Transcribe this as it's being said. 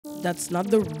that's not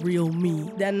the real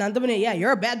me. Then yeah,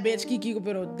 you're a bad bitch, Kiki,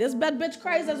 pero this bad bitch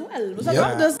cries as well. Was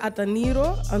that dus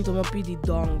Ataniro, Anto pidi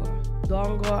Dongo.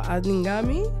 Dongo,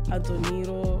 Adingami,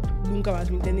 Ataniro, nunca mais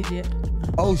me entendi.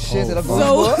 Oh shit, dat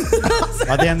So,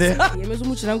 Atende. je bent zo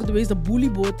moet je dan kunnen wezen de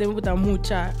bully boot en we dan moet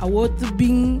je. I want to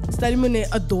be, stel je me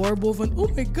adorable van, oh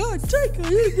my god, Chaika.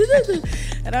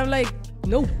 And I'm like,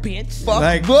 no bitch. Fuck,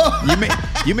 Like, bro.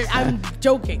 you may. I'm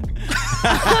joking.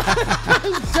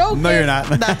 I'm joking. No, you're not.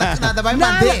 Nada by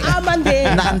Monday. Amande.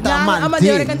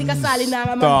 Amande, ora kan di kasali na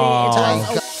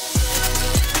Amande.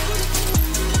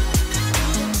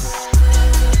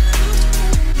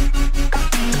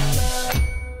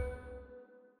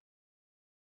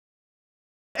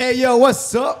 Hey, yo,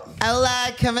 what's up?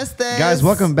 Hola, ¿cómo estás? Guys,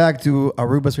 welcome back to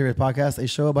Aruba's favorite podcast, a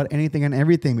show about anything and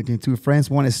everything between two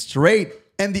friends. One is straight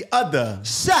and the other.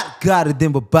 Shot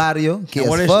Dimbo Barrio. Gay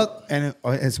as fuck. And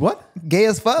it's what? Gay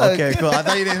as fuck. Okay, cool. I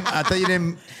thought you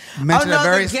didn't mention a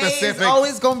very the gay specific. is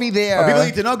always gonna be there. But people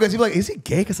need to know because people are like, is he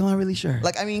gay? Because I'm not really sure.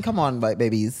 Like, I mean, come on,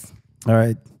 babies. All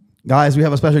right, guys, we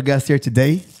have a special guest here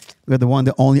today. We got the one,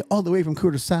 the only, all the way from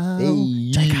Curacao.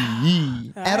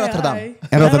 Chaika. And Rotterdam.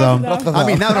 And Rotterdam. I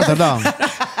mean, not Rotterdam.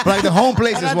 But like the home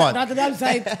place is what? Rotterdam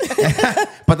side.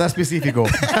 But that's specifico.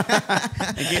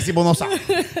 In case people don't know.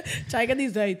 Chaika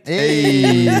die side.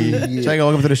 Hey. Chaika,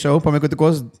 welcome to the show. Por me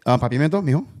cos papimento,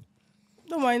 mijo.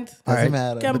 Don't mind. Doesn't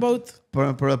matter. Can both.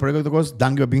 Por me cos,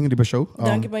 dank je being the show.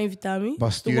 Dank je para invitar-me.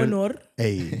 Bastuur. Tu honor.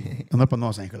 Hey. Honor para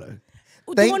nós, eigenlijk.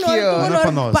 Thank you. Tu Honor para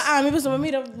honor. nós. Pa mim, pessoal,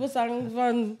 mira, você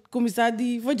van começar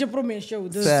de foi de promesso show.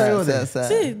 Dus Sad.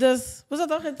 sim, dus was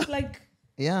dat it's like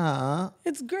Yeah.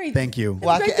 it's great. Thank you.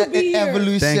 It's great to be here.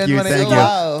 Evolution. Thank you.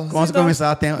 Wow. Vamos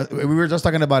começar. We were just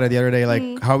talking about it the other day,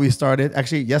 like how we started.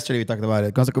 Actually, yesterday we talked about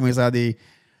it. Vamos começar the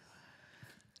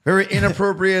very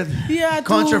inappropriate,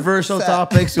 controversial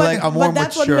topics to like a more but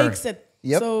that's mature. what makes it.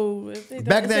 Yep. So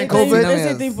Back then, COVID.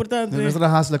 That's important. Nuestra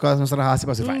raça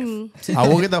was fine. I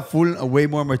will get a full, a way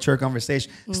more mature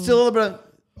conversation. Still a little bit of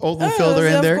old filter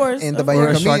in there. In the Or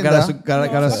a shot Bayern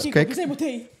gotta kick.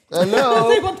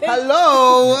 Hello.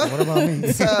 Hello. What about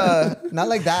me? Not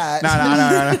like that.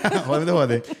 No.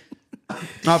 Hold.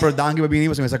 No, pero dank je babini,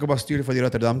 we sako bestuur voor die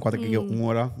Rotterdam, kwart ik een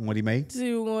hora mee.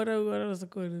 Sim, agora essa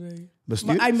coisa daí.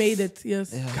 Bestuur? I made it, yes.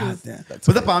 God damn.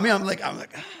 But the palm, I'm like, I'm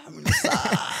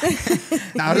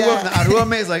na Arua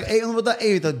me is like,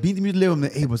 hey, dat bint me leum,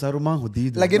 hey, was dat roman goed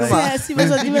die? Like in Ja, sim,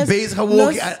 mas Ik ben bezig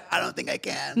gewoon, I don't think I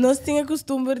can. Nós tinha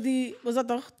costume de, was dat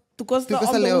toch? Tu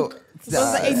costa leu. Tu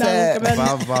costa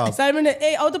sai me,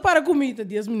 hey, auto para comida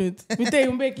 10 minutos. Me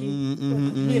tem bequi.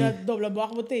 Mira, dobla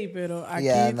baixo botei, pero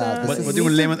aqui tá. Wat die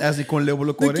lemon as die kon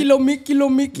leubelen core. Kilomi.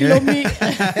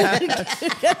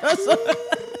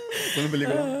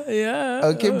 Yeah.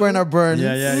 Okay, burn.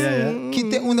 Yeah.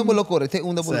 Kite una bolocore, te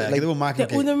una Like, like we maken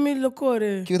Te una mil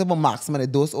locore. kite mo max, man,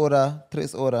 2 horas,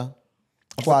 3 horas,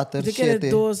 4, Je quer 7.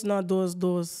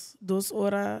 dos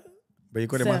horas. Ben je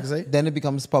core maken zei? Then it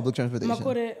becomes public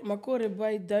transportation. Macore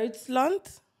bij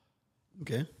Duitsland.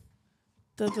 Okay.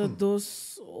 Dat het 2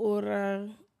 horas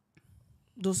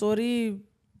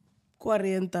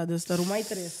 40, dus daarom mij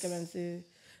 3 que mensen.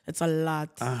 It's a lot.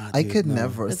 I could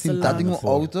never. It's Sim, a tá lot. em um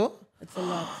auto. It's a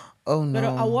lot. Oh no.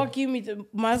 Pero eu aqui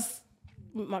mas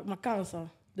cansa.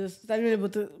 Dus stel je me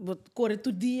corre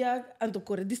todo dia, en tu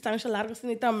corre distância larga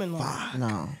sem também não.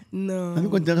 No. Ik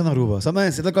kon tegen naar Aruba.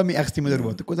 Sometimes zit ik al mijn echt met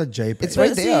Aruba. Tu kon dat JP. It's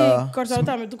right there. Corta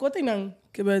também, tu conta não.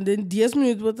 Que ben in 10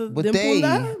 minutos wat de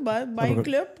punda, bij een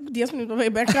club, 10 minutos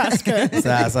vai bij casca.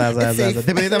 Sa.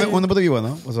 Depende também onde você vive,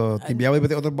 não? Also, tibiao vai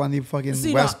ter outro bandi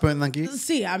fucking West Point aqui.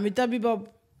 Sim, a mim também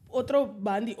outro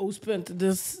bandi Oostpunt.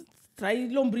 Dus trai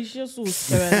lombrice sus.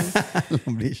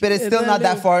 But it's still not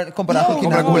that far comparado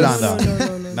com Holland.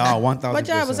 No, 1000%. But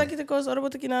yeah, você que coisa, ora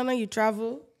botar aqui na you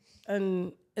travel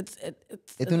and it's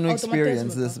a new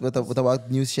experience with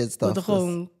about new shit stuff. Wat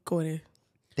gewoon core.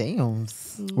 Damn.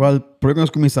 Well, por nós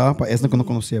começar, para essa não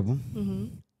conhecemos.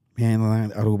 Em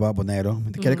Aruba, Bonaire.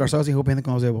 Quer que nós hope ainda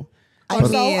conhecemos.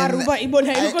 Aruba e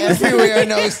Bonaire Everywhere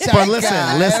knows Chaika. But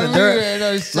listen, Everywhere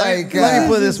knows Chaika. Let me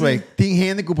put it this way. Tem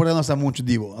gente que por nós está muito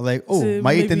divo. Like,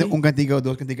 mas tem cantiga ou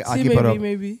 2 cantigas aqui para.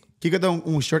 Maybe. Kika dá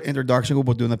short introduction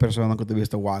ko do na persona ko to be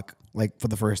to walk like for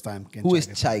the first time. Who is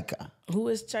Chaika?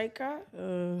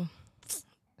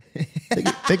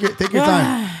 Take your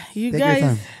time. You Take guys. your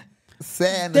time.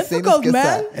 Difficult,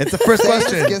 man. It's the first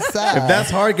question. If that's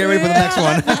hard, get ready for the next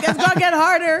one. It's gonna get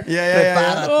harder.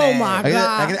 Yeah. Oh my I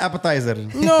god. get appetizer.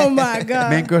 Oh my god.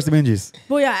 Main course the Benjis.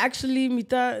 But yeah, actually,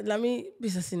 let me be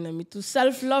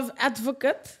self-love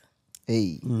advocate.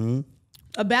 Hey.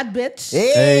 a bad bitch.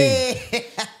 Hey!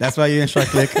 That's why you in short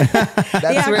click.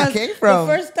 That's where it came from.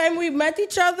 The first time we met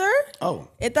each other,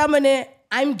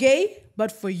 I'm gay,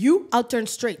 but for you, I'll turn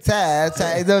straight.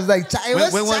 It was like,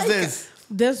 when was this?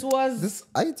 This was...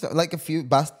 like a few...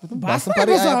 Basta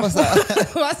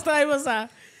was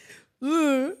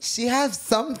She has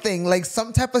something, like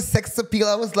some type of sex appeal.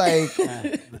 I was like,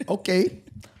 okay.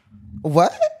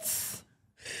 What?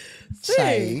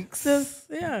 Chikes.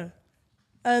 Yeah.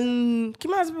 And que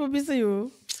mais pra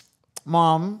you?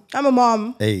 Mom. I'm a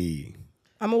mom. Hey.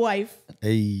 I'm a wife.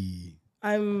 Hey.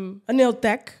 I'm a nail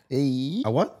tech. Hey. A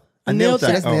what? A nail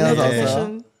tech. Nails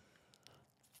also.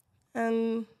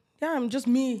 And yeah, I'm just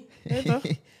me.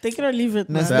 Take it or leave it.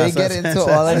 No, they get into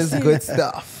all of this good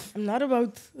stuff. I'm not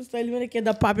about style me que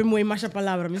da papi mooi masha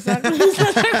palavra. Me sabe? It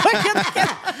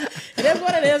is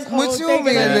what it is.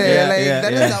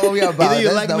 That is not what we are about. Either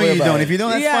you like me or you don't. If you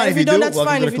don't, that's fine. If you do,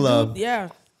 welcome to the club. Yeah.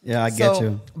 Yeah, I get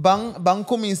you. Bang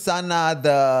comienza na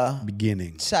the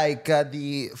beginning. Chaika,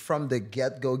 from the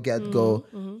get-go.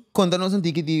 Contanos un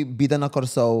tiki di bida na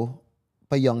Curacao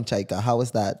pa young Chaika. How was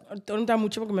that? Não tá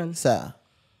muito para comer. Sa?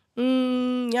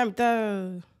 Yeah,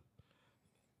 tá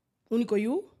único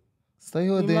eu. Estou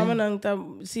jode. Minha mama não tá,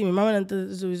 sim, minha mama não tá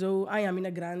sowieso ayami na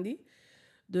grande.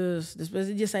 Dus depois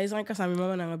de 16 anos casar, minha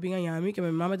mama não bem ayami, que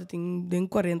minha mama tem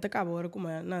 40 agora como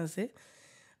não sei.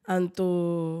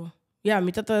 Anto, yeah,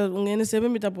 me tá NCB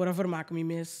me tá por formar com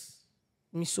me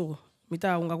so. Me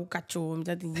tá com cachorro, me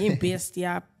tá tem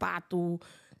bestia, pato,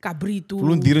 cabrito.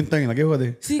 Fulun então, lá que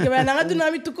roda. Sim, que vai na do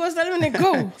nome tu costa ali, né?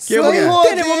 Go. Que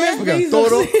roda. Tem momento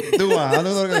Toro, do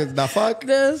da fuck.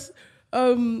 Dus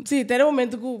sim, tem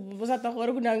momento que você tá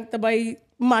agora com nang tabay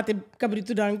mate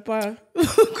cabrito nang pa.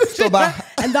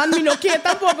 And dan me no que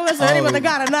tampoco me sorry, mas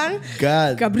agora nang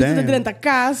cabrito de dentro da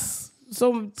casa.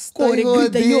 So corre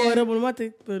grita jora, maar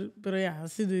mate pero ja,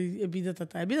 assim de vida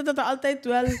tá altijd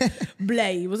wel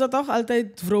blij. Was dat toch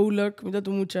altijd vrolijk, met dat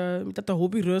met dat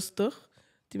hobby rustig.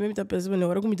 Time me tá pensando, né,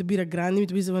 hora que me tá bira grande, me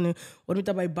tá pensando, hora me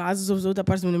tá by basis of zo, tá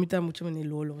parecendo me tá muito me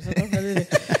lolo. Was dat toch?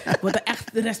 Wat echt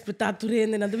respectar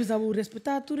turende, dan dus dat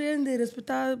respectar turende,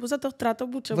 respectar, was dat toch trata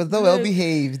muito. Was dat well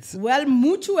behaved? Well,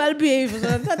 muito well behaved.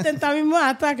 Was dat tentar me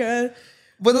matar, que.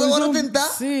 Was dat wat tentar?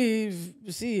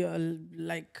 Sim,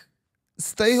 like.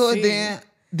 Stai jode,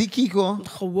 di Kiko.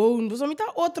 Gewoon, was me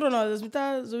tá outro não, dus me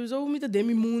tá sowieso me tá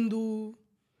demi mundo.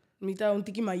 Me tá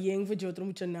tiki mayeng voor outro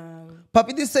muito na.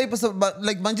 Papi disse aí,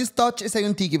 like man just touch is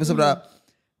aí tiki, para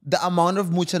the amount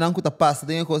of mucha nang kuta passa,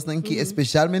 tem coisa que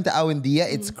especialmente hoje em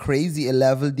dia it's crazy a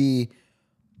level de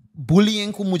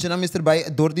bullying com mucha nang Mr. Bay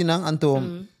dor di nang anto.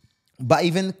 Ba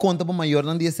even conta po maior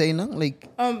nang dia say nang like.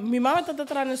 Minha mama tá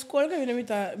na escola que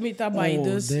me tá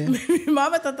baixo. Minha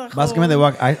mama tá. Basicamente,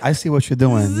 I see what you're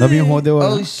doing. Não me rode.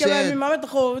 Oh shit. Minha mama tá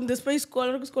gewoon depois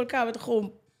escola acaba tá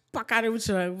gewoon pacar muito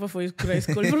para foi para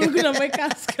escola. Porque não vai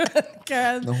casca.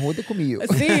 Não rode comigo.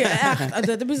 Sim,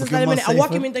 até depois está ali, a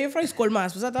walk me tá para escola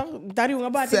mas, você tá dari uma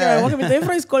bate, a walk me tá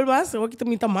para escola mas, a walk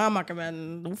também tá mama, que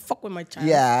man, don't fuck with my child.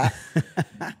 Yeah.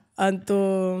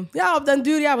 Anto, ja, op den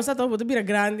duur, ja, we zaten wat een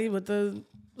grande, we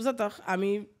zaten toch, I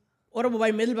mean, ora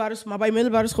bij middelbare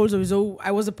school sowieso,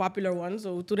 I was a popular one,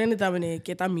 so toen in het hebben ik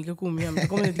het amiga com me, maar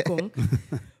como niet kon.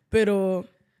 Pero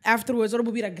afterwards, ora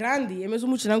bij grande, en mesmo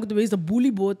muito não que tu vês a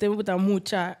bully bote, we botar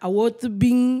mucha, I want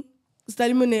being,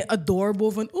 stel me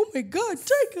adorable van, oh my god,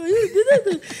 Chaika, you did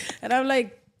it, and I'm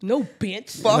like. No,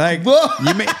 bitch. Fuck, like,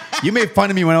 you made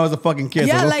fun of me when I was a fucking kid.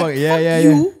 Yeah, so like, fuck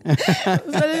you.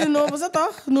 No, was dat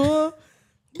toch? No.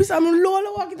 Bisa I'm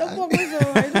lolo walking the fuck with so.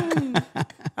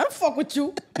 I don't fuck with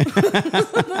you.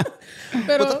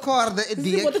 Pero wat acorde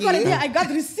I got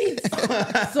receipts.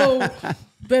 So,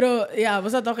 pero ja,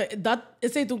 was dat toch? Dat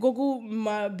is het ook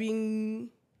maar being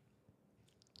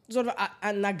soort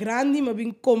van na grande maar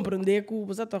being comprender ku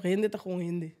was dat toch hinde te gewoon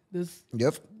hinde. Dus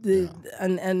yep.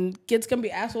 And kids can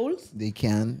be assholes. They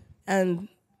can. And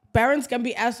parents can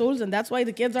be assholes, and that's why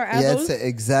the kids are assholes. Yes,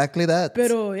 exactly that.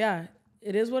 Pero yeah,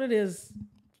 it is what it is.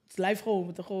 It's life gewoon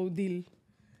met een gewoon deal.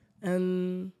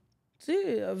 En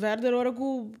zie, verder hoor ik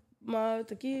hoe, maar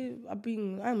taki,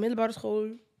 middelbare school.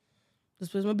 Dus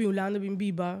pas maar bij Holland, bij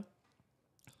Biba.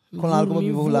 Kon laat komen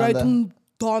bij Holland. Uit een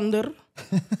donder.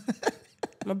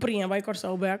 Maar prima bij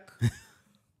Curacao.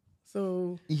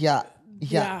 So. Ja.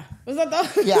 Yeah. Was dat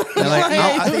toch? Yeah.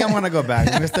 I think I'm gonna go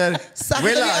back. Because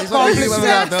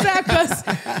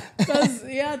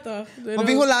ja toch. Maar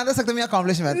bij Holland zegt hij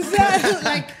accomplishment.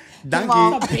 Like, thank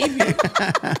you. Baby.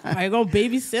 I go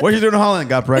babysit. What you doing in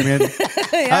Holland? Got pregnant?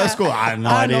 Out of school? I have no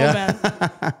idea. Know,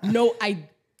 man. No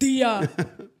idea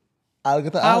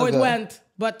how it went.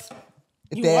 But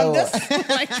You want this?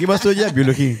 Like, Give us to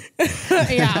biology.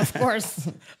 yeah, of course.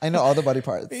 I know all the body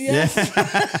parts. Yes.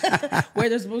 Where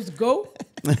they're supposed to go.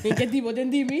 You get die den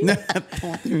die me.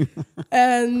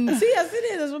 And sim, assim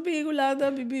é. Das papi gulada,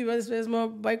 bibi, mas vezes ma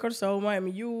by Curacao, ma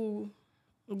you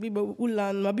bibi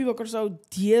ulan, ma bibi Curacao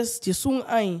 10, je sung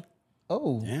ai.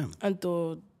 Oh. Damn.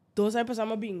 Anto dos ai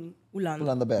pasama bing ulan. Pull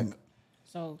on the back.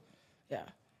 So, yeah.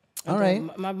 All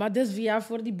right. Maar desviar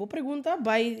voor die boa-pergunta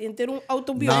by ter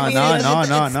autobiografia.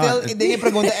 No. Still, dingen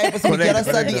pergunta é porque quero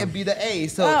study a bida A.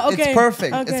 So okay. it's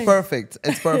perfect. Okay. It's perfect.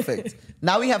 It's perfect.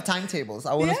 Now we have timetables.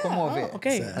 I want to promote it.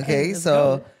 Okay.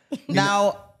 So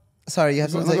now, sorry, you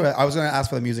have something to say? I was going to ask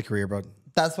for the music career, bro.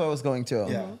 That's what I was going to.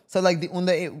 Yeah. So like the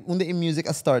unde in music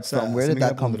starts from. Where did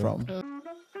that come from?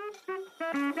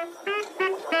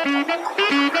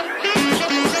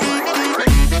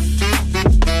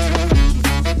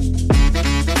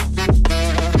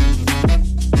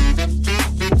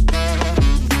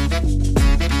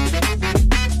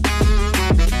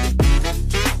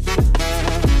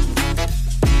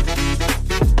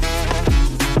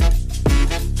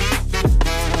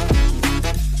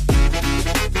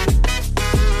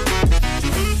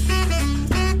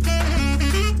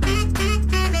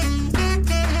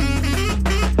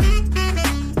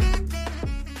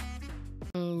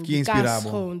 Kaas,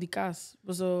 gewoon die kaas.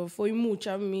 So, foi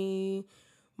mucha. Mi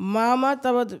mama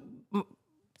tava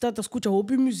escucha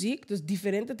hopi muziek, dus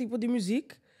diferente tipo de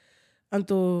muziek.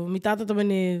 Anto, mi tata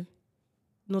também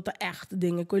nota echt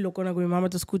dingen. Kon je loco na mi mama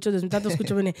te escucha, dus mi tata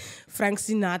escucha bene Frank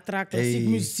Sinatra, klassiek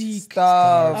muziek.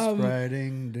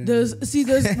 Dus, zie,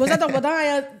 dus, was dat toch wat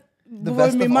dan?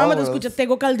 Bijvoorbeeld, mijn mama escucha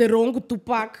Tego Calderón, com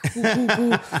Tupac,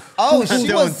 oh,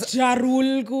 she was Ja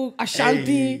Rule, com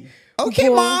Ashanti. Okay,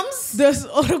 moms. Dus,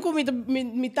 ora com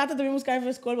mi tata também música na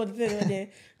escola, mas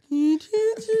tem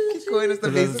Que coisa esta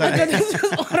vez.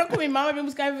 Ora com mi mama vem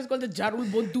música na escola de Ja Rule,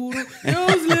 Bonduro,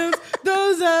 those lips,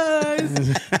 those eyes.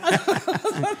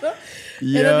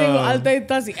 Eu digo, altijd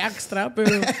tá assim extra,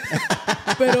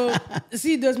 pero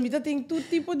sim, dus mi tata tem todo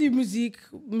tipo de muziek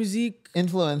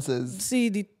Influences.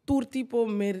 Sim, de todo tipo,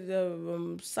 meer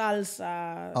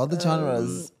salsa. All the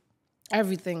genres.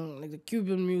 Everything, like the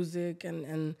Cuban music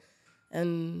and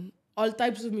all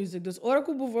types of music. Dus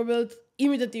Oracle bijvoorbeeld,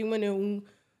 iemand die een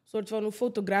soort van een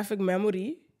photographic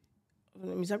memory.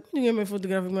 Misschien niet meer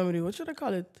photographic memory. What should I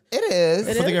call it? It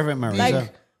is. Photographic memory.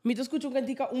 Like, me te escucho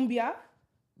cantica umbia.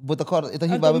 But the car, ito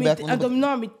hiba back.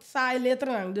 No, me sai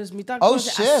letra nang. Dus me ta oh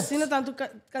shit. Assim tanto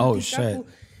cantica. Oh shit.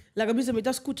 Like bisa me ta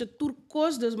escucha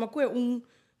turcos, dus ma koe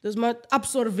dus ma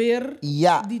absorver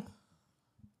die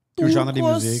tour genre de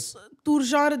muziek. Tour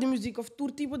genre de muziek of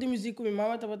tour tipo de muziek que minha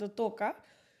mama tava a tocar.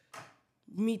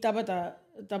 Me tava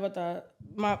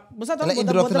maar basta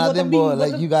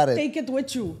like you got it. Take it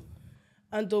with you.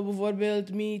 Anto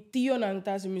bijvoorbeeld mi tio nang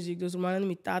ta muziek, dus man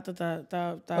mi tata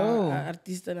ta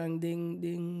artista nang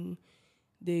ding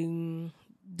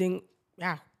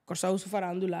ja, Curacao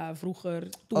farandula vroeger,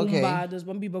 tumba, dus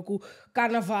bambibaku,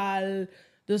 carnaval.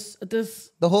 Dus het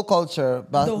is the whole culture,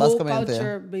 the whole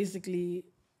culture basically.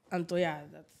 Anto yeah,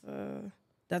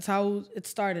 that's how it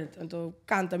started. Anto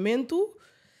cantamento.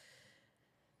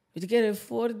 Weet ik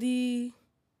voor die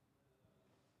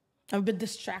I'm a bit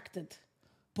distracted.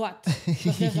 But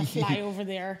there's a fly over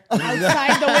there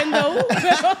outside the window.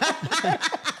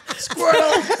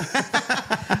 Squirrel.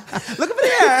 Look over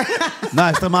there.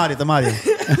 Nice, tamari.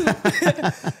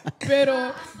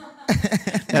 Pero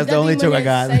that's the only joke I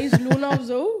got. 6 luna of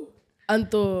zo.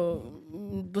 Anto,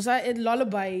 basta het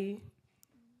lullaby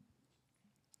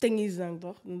thingies dan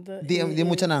toch? Die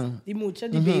moet je nang. Die moet je,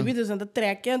 die baby, dus aan het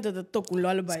trekken en dat toch een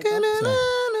lullaby.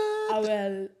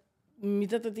 Wel, met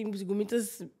dat team music,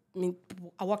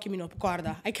 awaki me op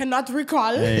corda. I cannot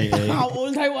recall how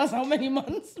old I was, how many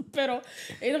months. Pero,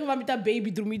 in geval met dat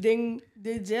baby, doe me ding,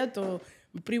 de jeto.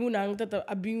 Mijn primo nang dat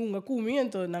abingu nga kumi, en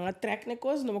to nang trek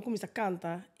nekos, no makumi sa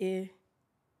kanta.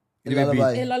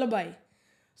 Lullaby.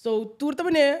 So, tour ta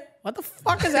bene, what the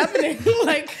fuck is happening?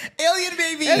 Like alien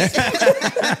baby.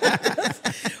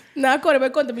 Na corre vai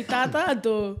conta mi tata,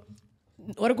 to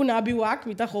ora com nabi wak,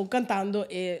 mi tá cantando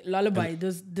lullaby.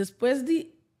 Dus depois de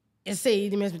esse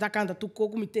de mesmo tá canta tu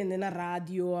coco me tende na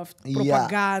rádio,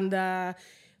 propaganda,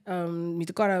 mi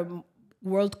tá corre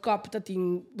World Cup tá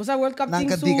ting, você World Cup ting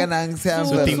su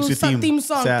team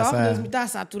song, tá? Dus mi tá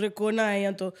sa tu recona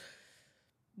então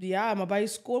ja, maar bij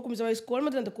school kom je bij school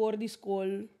met een koor die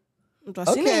school. Então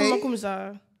assim maar kom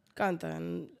je canta.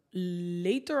 En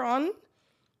later on,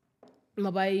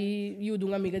 maar bij you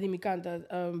doen amiga die me canta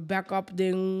backup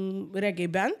ding reggae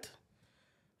band.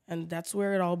 And that's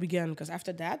where it all began. Because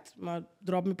after that, maar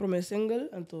drop me promise single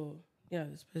en to yeah,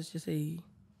 dus je say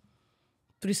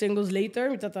 3 singles later,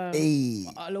 met dat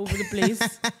all over the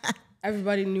place.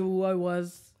 Everybody knew who I was.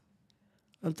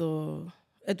 En toen,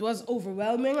 it was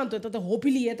overwhelming. En toen dat de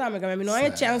hoopie liet aan me. Ik heb nog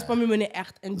een chance van me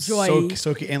echt enjoy.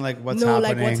 Soak you in like what's happening.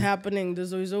 Like what's happening. Dus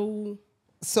sowieso.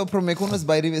 So, pro me konos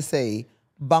bij die we say,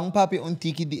 bang papi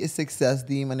ontiki die is succes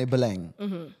die meneer Beleng.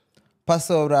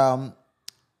 Paso,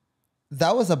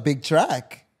 that was a big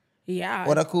track. Yeah.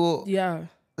 Yeah.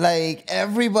 Like,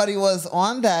 everybody was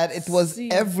on that. It was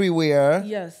everywhere.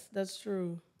 Yes, that's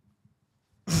true.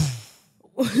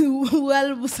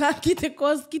 Well, busa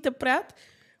kita prat.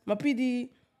 Maar pidi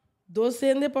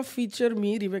docende pa feature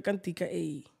me rive kantika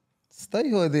ei.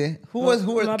 Stai hode. Who was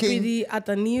ma king? Pidi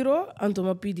Ataniro anto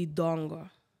ma pidi Dongo.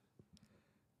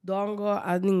 Dongo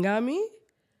Aningami,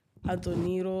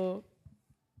 Ataniro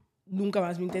nunca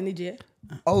mais me entende je.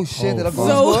 Oh shit, that goes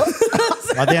so.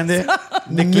 Atende.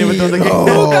 Nick Cleveland on the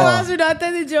Nunca mais me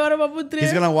entende je ora pa putre.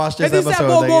 He's gonna watch this episode.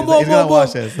 He's gonna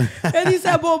watch this. And he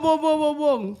said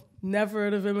boom. Never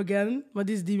heard of him again. Maar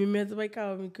die is die met bij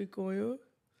kamer ik kon joh.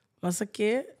 Maar ze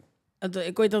keer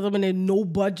ik weet dat er no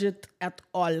budget at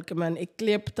all. Ik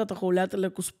clip dat er gewoon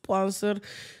letterlijk een sponsor.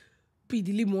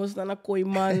 Pidi limos na koi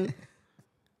man.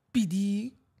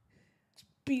 Pidi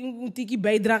een tiki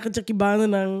bijdrage tjaki banen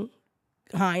nang.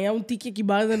 Haya een tiki ki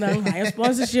banen nang. Haya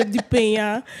sponsorship die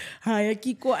penja. Haya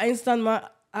kiko eindstand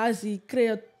maar asi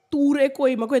creatief. Tour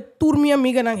koi, maar koi tour minha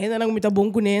amiga nang henda nang mita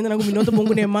bonkune, nang minota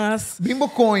bonkune mas. Bimbo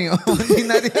coño.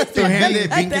 Tu hende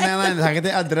binki na lang,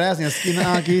 hakete address na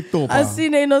esquina aqui topa. Assim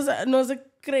né nós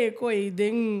crê koi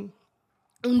den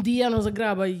dia nós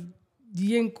grava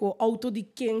dienko auto di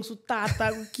king su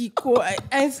tata kiko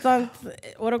instant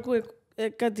ora koi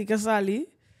katika sali.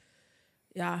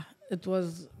 Ja, het was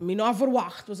me não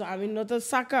verwacht, was a me nota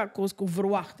saca com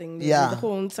verwachting. Ja.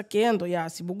 Gewoon sakendo, ja,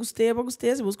 se vou gostei,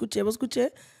 se vou escutar.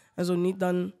 En zo niet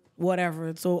dan whatever.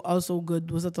 It's also good,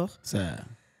 was dat toch? Ja.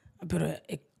 Maar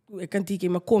ik kan die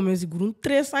maar komen ze groen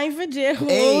 3 zijn VJ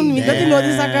gewoon. Niet dat die nooit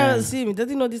die zaken, zie, niet dat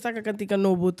die nooit die zaken kan die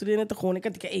no boter net gewoon. Ik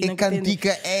kan die Ik kan die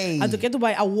En toen keto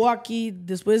bij Awaki,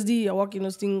 depois die Awaki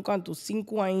nos tem quanto 5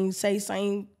 en 6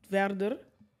 zijn verder.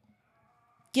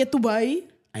 Keto bij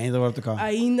Ainda wordt te komen.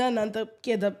 Ainda nanta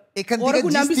keda. Ik kan die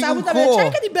Beleng.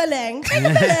 Chaika die Beleng. Chaika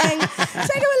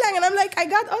Beleng. And I'm like, I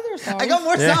got other songs. I got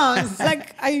more songs.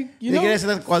 Like you know. Ik denk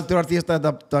dat quality artista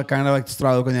dat kind of like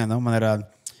struggle con no manera.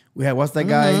 We had what's that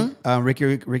guy? Ricky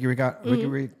Ricardo.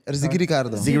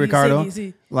 Ziggy Ricardo.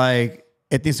 Like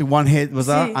it is one hit was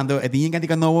that and at the end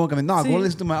can't no go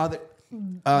listen to my other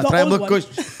Tribal Kush.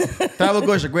 Tribal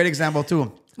Kush a great example too.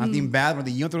 I think bad when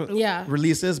the young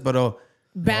releases but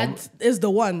Bad is the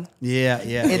one. Yeah.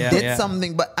 It did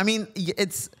something, but I mean,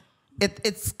 it's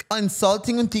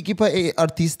insulting un tiki pa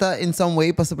artista in some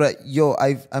way. Yo,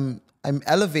 I'm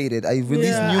elevated. I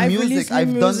released new music.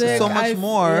 I've done so much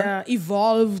more. Yeah,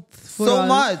 evolved. So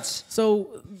much. So,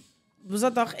 was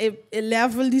dat toch een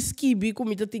level die skibi kom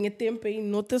je dat in het tempo in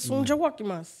not is zo'n jawaki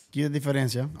mas. Que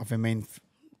diferença of a main.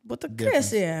 But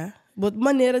cresce ja. But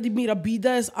manera die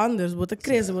mirabida is anders. But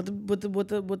cresce.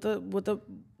 But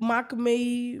maak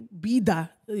mee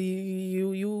bida.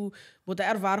 You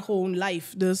ervaar gewoon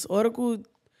live. Dus orku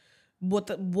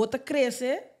bota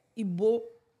cresce e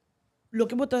lo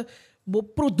que bo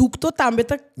producto também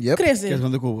tá cresce. Que é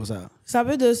quando cubo,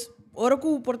 sabe? Dus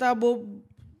orku portabo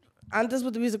antes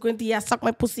botar isso quando ia suck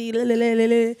my pussy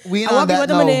lele. We on that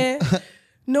no.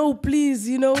 No, please,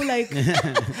 you know, like,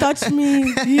 touch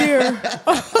me here.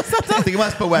 Think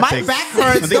mas poetic. My back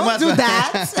hurts, don't do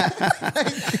that.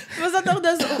 Mas dat toch,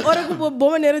 dus, ora ko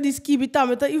bo maneira de skibi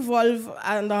também tá evolve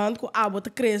aan de hand ko bota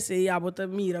cresce, bota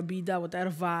mira bida, bota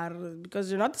ervar,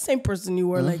 because you're not the same person you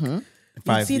were like.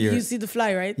 5 years. You see the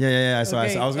fly, right? Yeah. So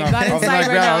okay. I was gonna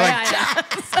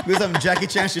grab do some Jackie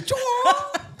Chan shit. So,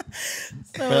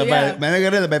 pero yeah. me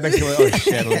agarré de back oh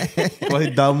shit.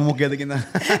 What dá mo que aqui na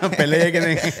peleia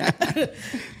que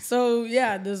So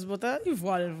yeah, dus bota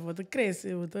evolve, bota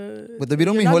cresce, bota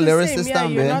viram mi whole lyricist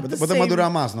também. Bota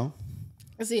madurar mais, não?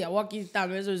 Sim, eu aqui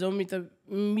também só me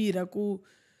mira com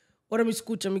ora me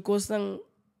escuta, me costam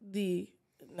de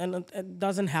it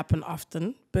doesn't happen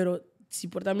often, pero se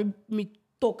porta me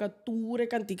toca ture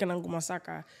cantica nang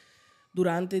kumasaka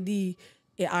durante di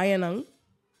ayanang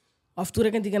of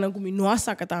ture cantica nang kumi no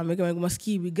saka também que mas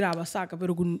kibi grava saka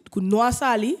pero kun no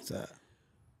sali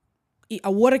e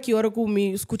agora que ora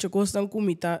kumi escuta costam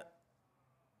kumi tá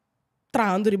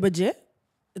trando ribaje,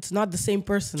 it's not the same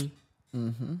person.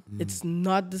 It's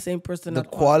not the same person. The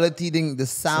quality, the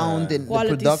sound, and the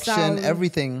production, sound,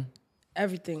 everything.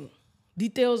 Everything.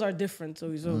 Details are different,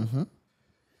 sowieso.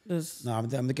 Dus. No,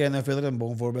 I'm the kind of feel like I'm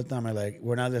voorbeeld maar like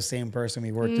we're not the same person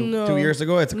we were 2 years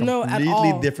ago. It's a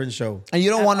completely different show. And you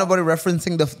don't want nobody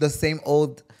referencing the same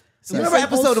old. So you remember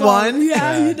episode 1?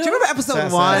 Yeah, you do you remember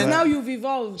episode 1? Now you've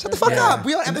evolved. Shut the fuck up.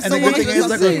 We on episode 1. And the thing is,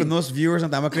 like, with those viewers,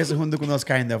 and I'm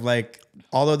kind of like,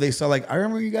 although they saw, like, I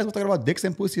remember you guys were talking about dicks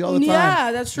and pussy all the time.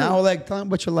 Yeah, that's true. Nou, Now, like, tell them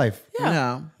about your life.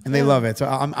 Yeah. And they love it. So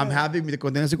I'm happy with the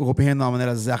content. Ik hoop je nou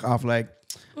wanneer ze zeggen af, like,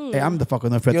 hey, I'm the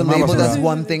fucking fit. You're labeled as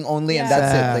one thing only, and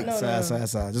that's it.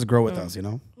 Like, just grow with us, you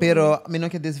know. Pero me no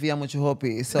que desvia mucho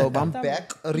hopi. So I'm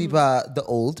back riba the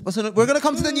old. But so we're gonna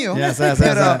come to the new. Yes.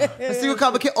 Pero let's do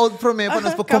a old pro me para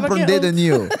nos comprender the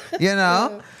new. You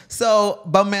know. So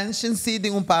ba mention si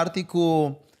ding party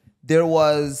ko there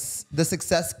was the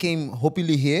success came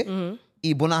hopefully here.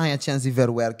 E bonahan chance de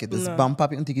ver werken. Dus bam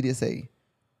papi untiki dia say.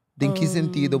 Din que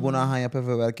sentido bonahan para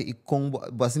ver werken e com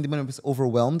basin de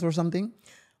overwhelmed or something.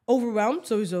 Overwhelmed,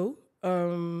 sowieso.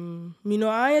 Me no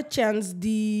haya chance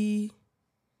di...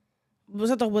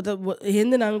 Basta toch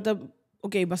hindi nang ta...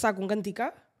 Okay, basta kung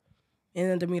kantika. En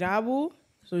dan te mirabo.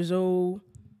 Sowieso...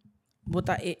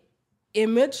 Bota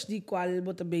image di qual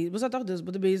bota base. Basta toch dus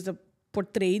bota base de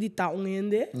portray di taong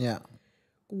hindi. Yeah.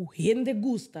 Ku hindi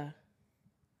gusta.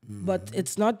 But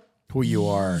it's not... Who you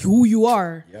are. Who you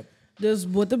are. Yep. Dus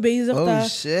bota bezig ta... Oh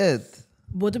shit.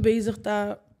 Bota bezig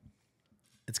ta...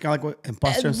 It's kind of like what,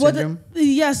 imposter syndrome.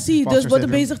 Ja, zie. Dus wat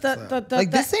bezig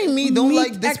like this ain't me. Don't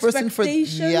like this person for.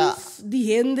 Yeah.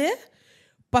 Die hende.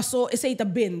 Paso is ita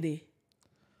bende.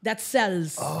 That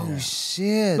sells. Oh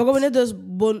shit. Maar wanneer dus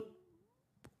bon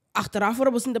achteraf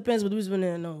voor was in de plans, bedoel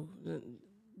je no,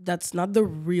 that's not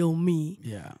the real me.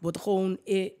 Yeah. Wat gewoon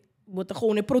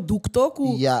een product ook.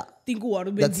 Yeah.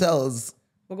 That sells.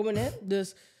 Maar wanneer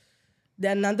dus.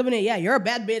 Dan nanti bener, yeah, you're a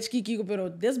bad bitch, kiki, pero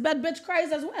this bad bitch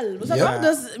cries as well. Você sabe,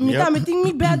 dus mita meting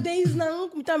me bad days nang,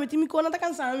 mita meting me kona ta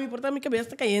cansado, me porta me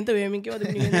cabeça caliente, me que eu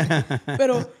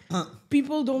pero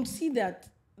people don't see that.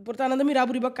 Portanto, anda mirar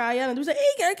por ibacaya, anda dizer,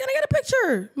 hey, can I get a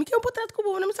picture? Me quer portrait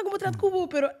kubo, não me sabe portrait kubo,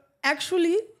 pero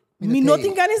actually, me not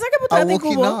think any sabe portrait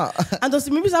kubo. Então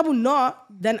se me sabe no,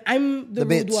 then I'm the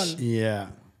rude one. Yeah.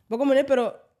 Porque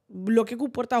pero lo que ku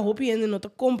porta hopi ende no te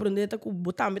comprende, ta ku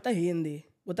botar meta rende.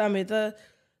 Bota meta,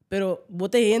 pero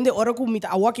bota gente, ora com mita,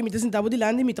 awa que mita sentado de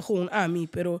lande, mita gewoon ami,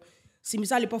 pero se me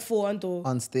sale para fora, então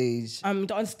on stage.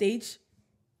 Mita on stage,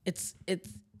 it's the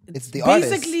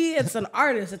basically artist. It's an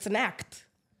artist, it's an act.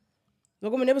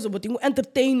 Logo me so botinho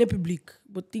entertain the public,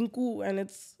 botinho, and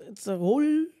it's a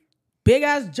whole big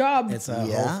ass job. It's a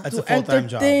to a full-time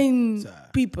job. Entertain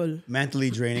people. Mentally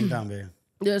draining também.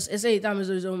 Dus is het dan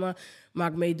sowieso maar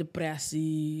maak mij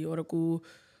depressie, ora ku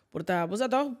porta, você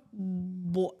tá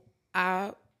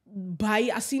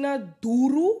vai assina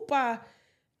duro para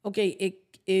okay,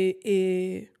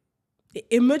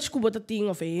 image que bota ting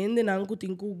of ainda não que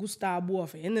ting ku Gustavo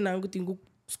of ainda não que ting ku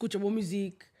escuta boa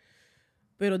música,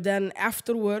 pero then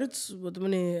afterwards, what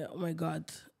mane, oh my god,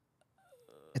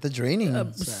 it's a draining.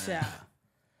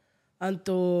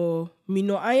 Anto me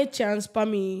no há chance para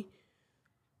me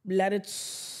let it,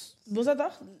 você tá?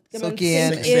 Sink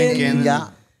in.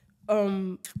 Yeah.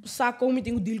 Sako met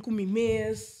een deal com mijn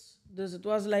mes. Dus het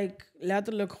was like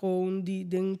letterlijk gewoon die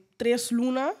ding 3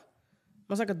 luna.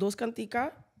 Maar zag ik 2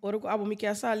 kantika. Hoor ik abo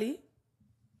mikia sali.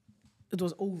 It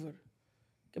was over.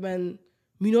 Ik ben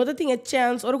minot dat ding een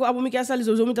chance. Hoor ik abo mikia sali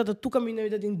sowieso met dat het toekan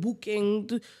met dat ding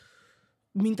booking.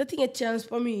 Min dat ding een chance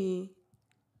voor me.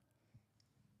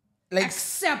 Like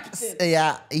accept it.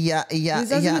 Yeah.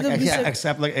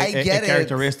 Accept like a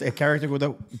character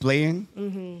without playing.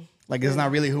 Like, it's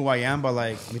not really who I am, but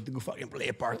like, ik moet fucking play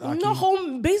a part. No,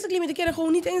 gewoon, basically, met de keren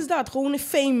gewoon niet eens dat. Gewoon een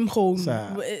fame, gewoon.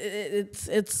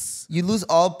 It's... You lose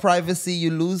all privacy,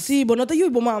 you lose... Sí, but not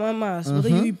you, mama, mas. But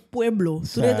you pueblo.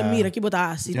 Tu reta mira, que bota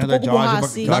asi. Tu coco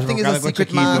boasi. Nothing is a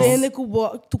secret, man. Tu rene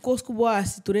tu cosco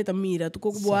boasi, tu reta mira. Tu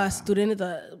coco boasi, tu rene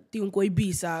ti un coi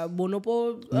bisa. Bono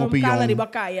po cana di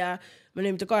bacaya.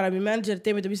 Mane te cara, mi manager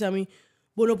te me te bisa mi.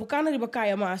 Bono po cana di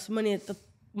bacaya, mas.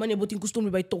 Mane botin costume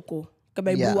by toko.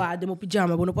 Kabay buwa, de mo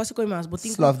pijama, bono passa coi mas,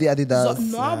 botin Slav di Adidas.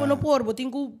 No, bono por, botin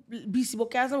ku bisi bo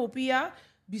casa, bo pia,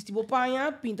 bisi bo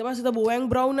panha, pinta mas da bo wang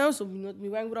brown now, so mi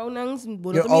wang brown now,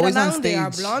 bono You're always on stage. They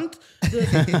are blonde.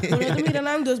 Bono to mira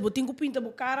nang, dus botin ku pinta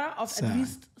bo cara of at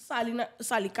least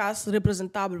sali cas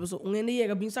representável, so ungende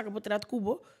chega bin saca potrat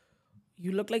kubo.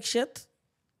 You look like shit.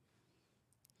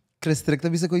 Chris, trek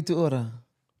bisa coi tu ora.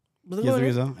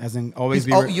 Yes, as in always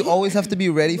be you always have to be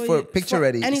ready for picture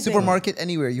ready. Anything. Supermarket,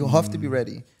 anywhere. You have to be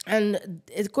ready. And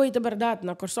het kon je te verdad.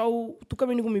 Na Curacao, tu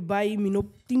kami mi bai, mi no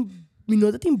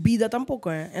tin bida tampoco.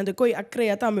 En dan kon je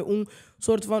creëren tambe un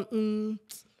soort van un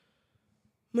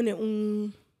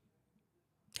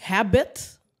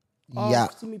habit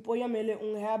Of se me põe a mele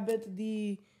habit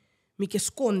de me que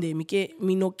esconde, me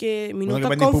não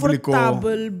tá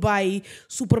confortável by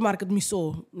supermarket me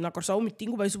so. Na Curacao me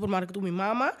tingo by supermarket mi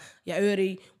mama, ja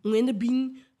ere ende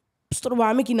bin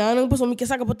stroame que não passou me que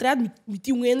saca para trás, me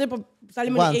tinha ende para sair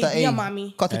me minha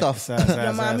mami. Cut it off.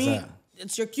 Minha mami,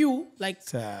 it's your cue, like.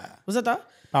 What's that?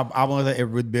 I want a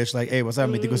rude bitch like, hey, what's up?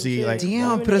 Me tigo see like.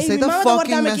 Damn, pero say the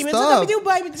fucking messed up.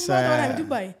 Me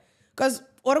buy. Cause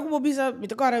ora ko bisa me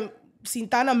tocar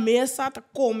sentar na mesa, tá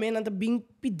comendo, tá bem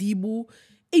pedido.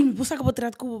 E me pôs a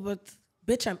capotrado com but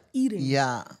bitch, I'm eating.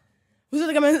 Yeah. I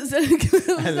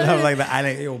love like that. I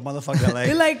like, yo, motherfucker,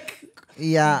 like.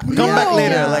 Yeah. Come back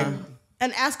later, like.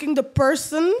 And asking the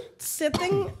person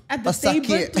sitting at the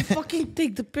table to fucking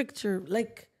take the picture,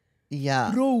 like.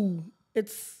 Yeah. Bro,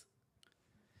 it's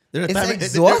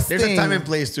exhausting. There's a time and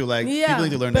place too, like people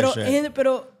need to learn that shit.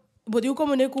 But you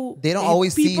come they don't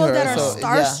always see her. People that are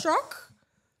starstruck.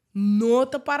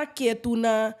 Nota para que tu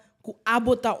na ku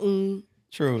abota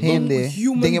True. Hindi.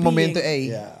 Human being. Momento,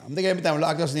 Yeah. I'm thinking every time look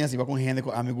ako sa niya, siba kung hindi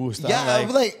ko ami gusta. Yeah,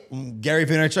 like Gary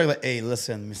Vaynerchuk, like, hey,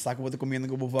 listen, me saco what the comida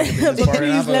ko bufa.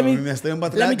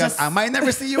 I might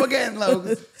never see you again.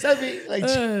 Like, selfie, like,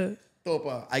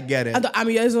 topa. I get it. Ando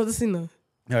ami is not the scene.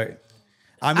 Alright.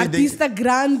 Artista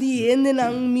grande, ende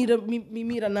nang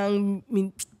mira nang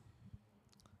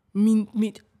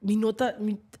mi nota.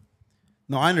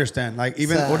 No, I understand. Like,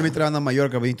 even when we travel in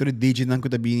Mallorca, we to the DJ nang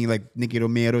kutabini, like Nicky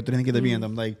Romero, to Nicky Tabini, and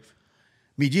I'm like,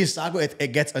 me just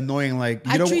it gets annoying. Like,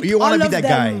 you want to be that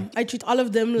guy. I treat all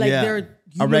of them like they're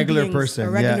a regular person.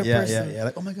 A regular person. Yeah.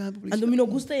 Like, oh my God, please. And mi no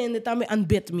gusta ende tame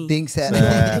unbit me. Things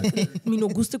Mi no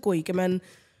gusta ko man.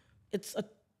 It's a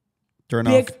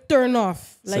big turn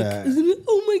off. Like,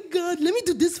 oh my God, let me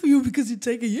do this for you because you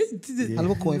take it.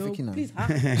 Algo ko no, please,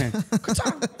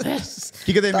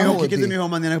 Kika de mi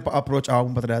homa nina approach ako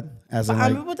kung patrad. As in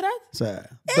like... Patrat?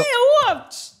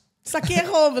 What? Sakya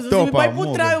ko. Mas may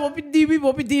putrad, mo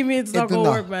pidimi. It's not gonna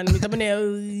work, man. Mita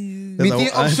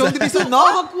Miti option di bisa no.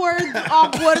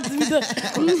 Awkward.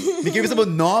 Miki bisa mo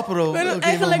no, pero... Pero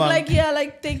eigenlijk,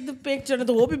 like, take the picture. Na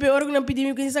to hopi pe orgo ng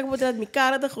pidimi. Kaya sa patrat, mi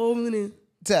cara ta ko.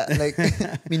 Like,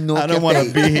 I don't want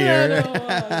to be here.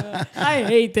 I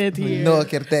hate it here. No,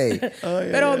 kertei.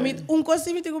 Pero coisa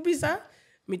que me tenho pensar,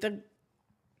 me tá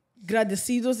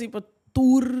agradecido assim para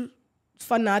tour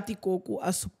fanático que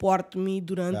a support me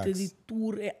durante o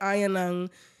tour e aí nang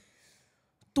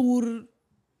tour.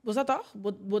 Você tá?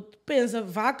 Bot pensa,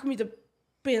 vaak me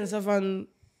pensa van,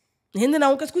 ainda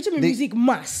não que escuta minha música,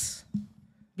 mas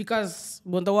because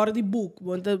bonta hora de book,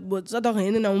 bonta só tá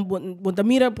ainda não bonta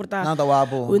mira portar. Nada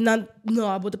wabo.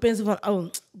 Não, bonta pensa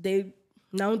van, they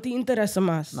não te interessa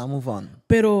mais. Não move on.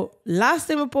 Pero last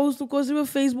time I post coisa no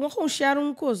Facebook, gewoon share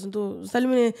coisa. Então, stel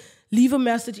me leave a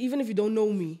message even if you don't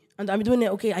know me. And I'm doing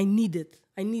okay, I need it.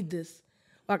 I need this.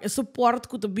 Like, support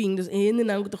ko to being. Dus ainda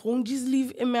não ko gewoon just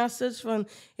leave a message van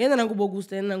ainda não ko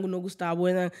gusta, ainda não ko no gustavo.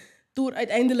 En tour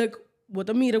uiteindelijk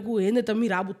bota mira ko ainda ta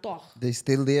mirabo toch. They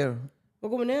still there.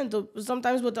 Então,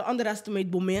 sometimes bota underestimate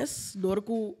bomes, door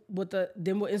ko bota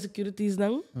demo insecurities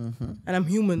nang. And I'm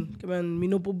human. Kaman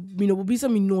minopo bisa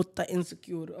minota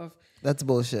insecure of. That's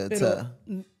bullshit. Pero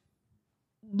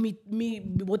mi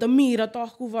bota mira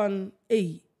toch ko van,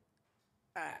 hey,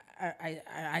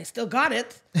 I still got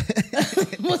it.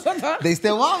 They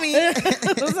still want me.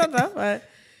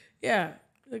 Yeah.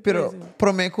 Pero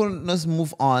prometo nos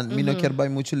move on. Mi no quero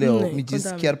muito leo. Mi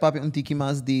just quero papi tiki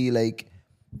mas de like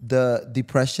the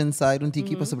depression side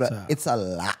tiki para it's a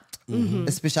lot.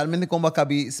 Especialmente como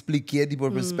acabei expliquei de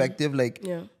perspective like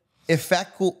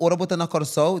effect ko ora bota na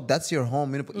Curacao, that's your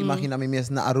home. Imagina mi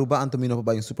mes na Aruba anto mi no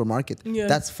pa yung supermarket.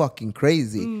 That's fucking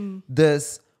crazy.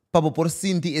 Dus pabo por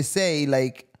sinti e say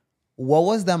like what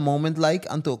was that moment like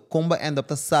anto comba end up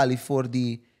ta sali for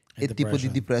the tipo de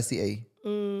depressie ay.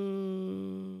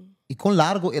 E con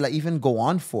largo ela even go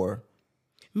on for.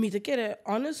 Me te quere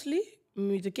honestly,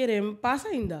 me te quere passa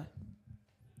ainda.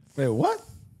 Wait, what?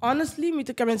 Honestly, me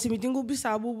te quero se me tenho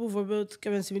bisabo, bijvoorbeeld,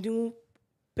 quero se me tenho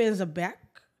pensa back.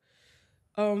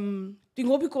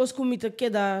 Tenho because com me te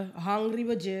queda hungry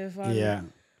baje van. Yeah.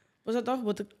 Was dat toch?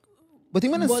 But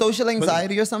think a social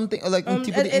anxiety or something or like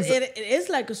it is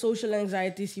like a social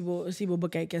anxiety sibo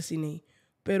bekijken assim nee.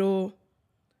 Pero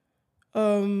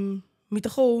me te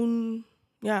gewoon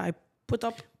I put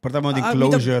up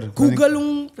closure.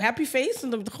 Google happy face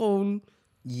en dan gewoon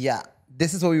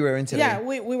this is what we were in today. Yeah,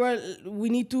 we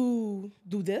need to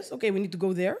do this. Okay, we need to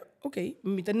go there. Okay,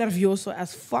 me te nervioso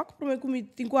as fuck. Prometo me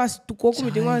tenho quase tu coco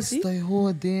me tenho assim. Estou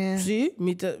jodendo. Sim,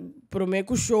 me te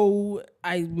prometo show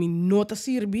me nota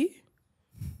sirbi.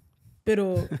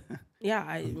 Pero Yeah,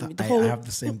 I have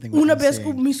the same thing. Una vez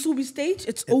que me subi stage,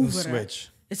 it's over.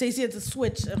 Switch. Het is een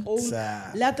switch. Gewoon,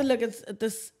 letterlijk, het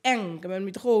is eng. Ik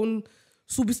ben gewoon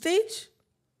subi stage.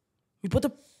 Je pot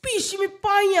een pishi me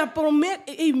panya, pero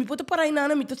me pot parai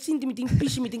nana, me tot sinti me tin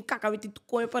pishi, me tin kaka, me tin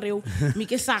tukoe pareu, me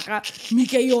que saca, me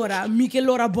que llora, me que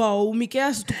lora bau, me que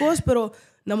as tukos, pero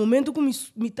na momento que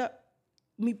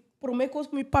me prometo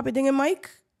que me papi tem mic,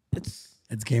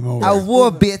 it's game over. I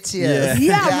wore bitches.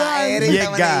 Yeah, man.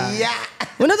 Yeah.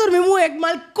 Una dormi moek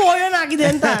mal koyo na aqui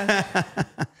dentro.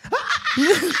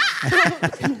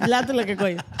 Letterlijk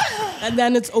koyo. And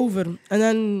then it's over. And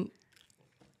then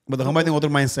but dan gaan we other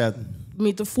mindset.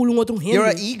 Me te voelen outro rende. You're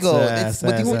an ego. It's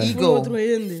but you ego. Outro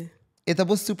rende. Ita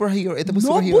was superhero. Ita was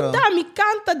no, superhero. Puta, me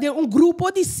canta de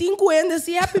grupo de 5 anos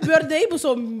e happy birthday,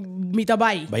 so me tá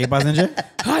bai. Bai passenger?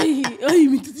 Ai,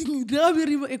 me tá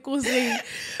dando e coisa.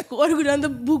 Organizando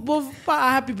book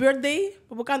para happy birthday,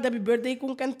 para cantar happy birthday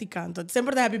com canticanta.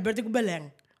 Sempre dá happy birthday com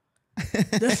Beleng.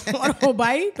 Dus ora vou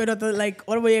bai, pero like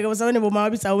ora vou chegar, você vai vou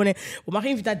mais pensar, vou mais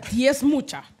invitar 10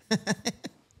 mucha.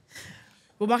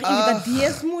 Vou mais invitar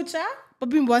 10 mucha, para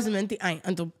bem basicamente ai,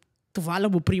 então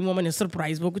toevallig op primo man een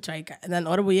surprise boek Chaika. En dan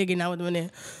ora je nou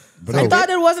met I thought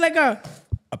it was like a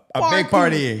big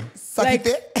party. Like,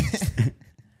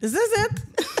 is this it?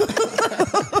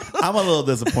 I'm a little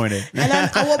disappointed. En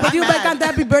dan wat je bij kant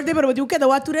happy birthday, maar wat je kent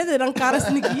wat toered dan karas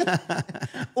niki.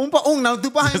 Nou tu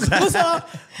pa. This is your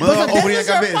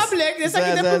public. This is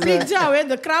the public job.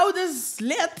 The crowd is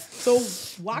lit. So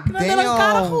walk naar de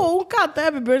cara gewoon kant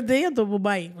happy birthday en tot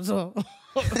bij. Zo.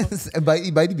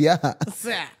 By the biya.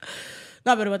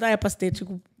 No, pero batalla pastéis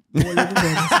com bolo do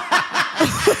bolo.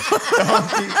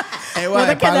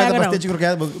 Paga pastéis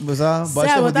croquete, você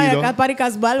baixa o dedo. Batalla para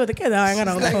casbal, você quer dar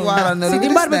não. Se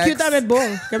tem barbecue tá muito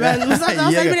bom. Que bem, não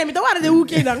sabe nem, então agora de o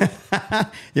que não.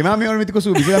 E mais melhor me te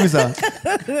consumo, você amisa.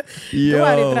 Eu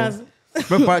agora traz.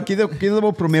 But que é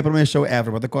o primeiro show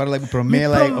ever? But agora like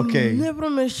primeiro like okay. Meu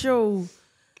primeiro show.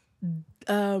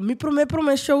 Mi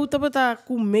primeiro show tava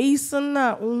com Mason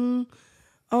na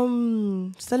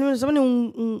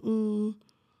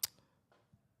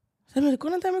sabe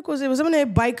quando tem uma coisa, você é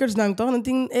bikers não, então não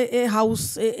tem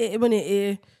house,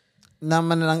 Na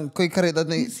man lang koi kareta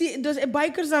na. Sim, dus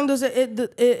bikers não, dus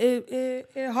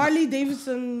Harley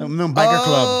Davidson. Não biker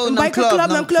club. Een biker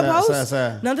club, een clubhouse.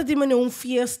 Não tem uma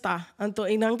fiesta, então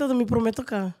e não tem me prometo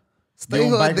cá. Stay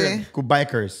com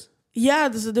bikers. Yeah,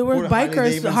 there were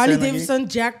bikers, Harley Davidson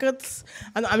jackets.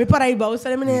 Ano, ami Paraiba,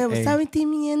 sabi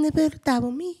timiendo pero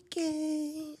tabo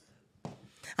Mickey.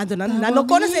 Ando no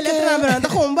conoce letra pero ando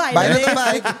con baile.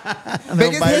 Baile.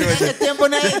 Because tiempo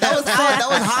na that was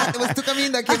hot. It was too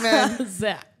coming that came man.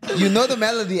 You know the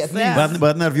melody at least.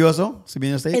 But nervioso?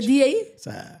 Subindo stage? É dia aí?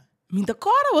 Minta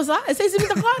cora, você? Esse é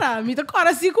minta cora. Minta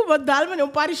cora assim como dá, mas não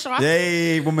party shot.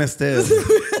 Ei, vou mestre.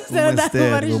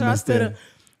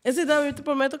 Esse também te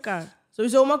prometo cá. So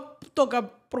isso é uma toca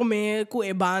prometo com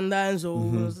a banda e so.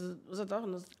 Você tá?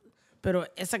 Pero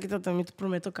essa aqui também te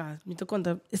prometo cá. Me te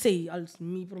conta. Esse aí,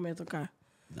 me prometo cá.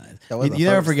 You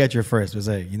never forget your first, was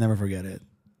you never forget it.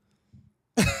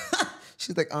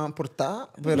 She's like, porta,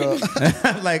 pero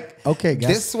like, okay,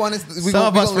 guys. This one is we gonna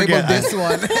label this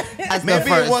one as maybe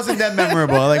it wasn't that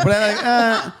memorable. Like, but I'm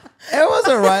like, it was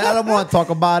alright. I don't want to talk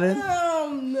about it.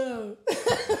 Oh no.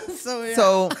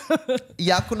 So,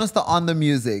 Yakunosta on the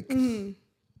music.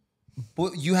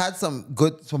 But you had some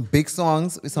big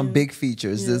songs with some big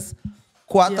features. This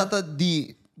Quatata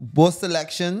the boss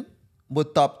selection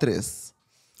with top 3. Oh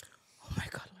my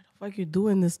God, why the fuck you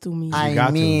doing this to me? I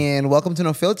mean, welcome to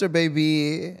No Filter,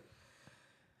 baby.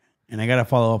 And I gotta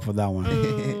follow up with that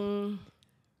one.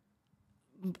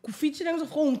 Featuring of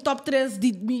gewoon top 3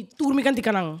 die me tour me kanti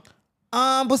kanang.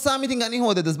 Bosami tinga ni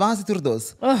hoda, das bahasi tur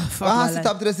dos. Bahasi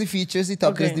top 3 features e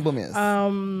top 3 de bomes.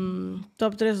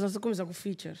 Top 3 nós começar com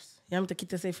features. Já me tá aqui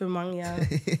esse filmão já.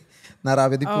 Na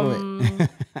Arábia de Pome.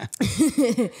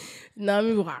 Não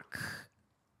me buraco.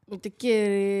 Me te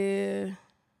quer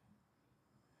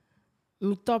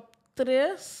mi top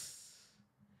 3.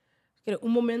 Quer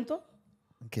momento.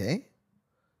 Okay.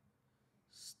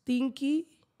 Stinky.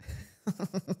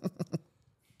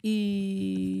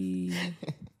 E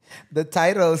the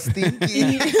title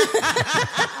Stinky.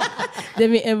 Let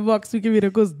me inbox we can be the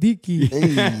Dicky.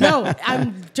 No,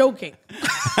 I'm joking.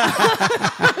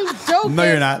 I'm joking. No,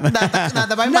 you're not.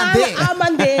 Nada vai manter.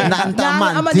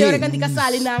 Amande ora kan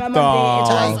kasali na amande.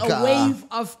 It was a wave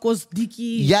of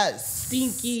Dicky. Yes.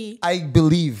 Stinky. I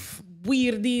believe.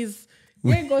 Weirdies.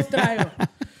 Quem gostaram?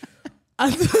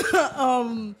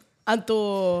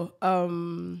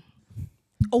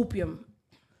 Opium.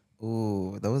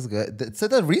 Ooh, that was good. So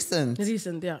that recent.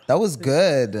 Recent, yeah. That was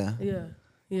good.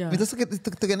 Yeah. Mas isso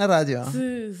que na rádio.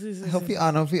 Sim. Hope you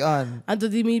on. Anto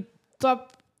de mi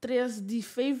top 3 de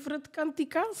favorite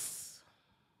canticas.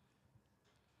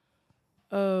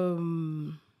 Oh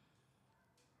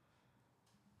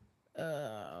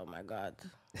my God.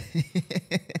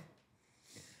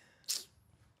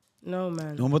 No,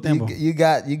 man. No more tempo. You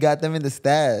got them in the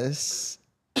stash.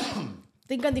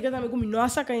 Tem canticas também como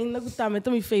nossa que ainda gostava, é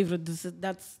meu favorite.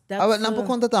 That's Não por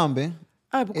conta também.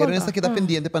 por conta. Era essa que tá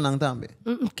pendente para não também.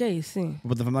 Ok, sim.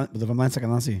 Vou falar essa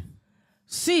canal assim.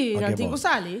 Sim, não tinha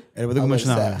sali. Era vou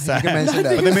mencionar. You can mention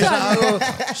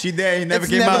that. She there, never It's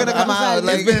came never out. gonna come out.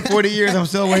 It's been 40 years, I'm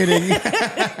still waiting.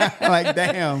 Like,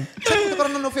 damn. Pero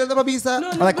no feel da babisa.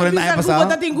 Like, quando na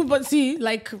época, sim,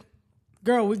 like,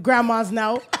 girl, with grandmas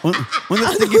now. Onde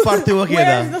você tem que partir aqui,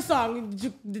 Where's the song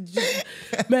did you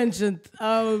mentioned?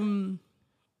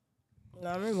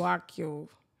 Let me walk you.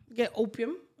 Get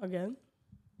opium again.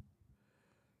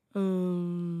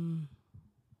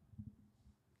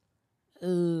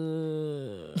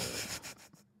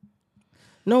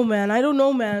 No, man. I don't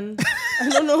know, man.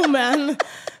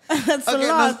 That's a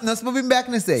lot. Nós vamos back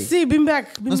na say. Sim, been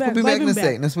back. Nós vamos back na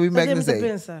say.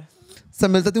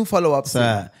 Samel tem um follow-up.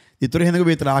 E tu ainda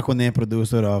que trabalha né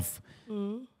producer of.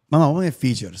 Não, é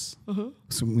features.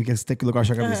 So we can take a look at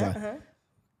a cabeça.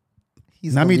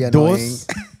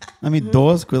 Na mi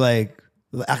dos que like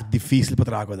echt difícil para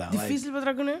trabalhar com ela. Difícil para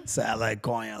trabalhar, né? So like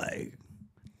conha like.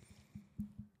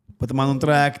 Put man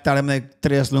track, tá like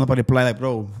 3 lunas para reply like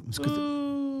bro.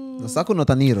 Não saco no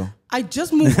Ataniro. I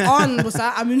just moved on,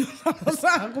 bosa. I mean,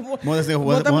 bosa.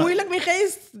 Wat moeilijk mijn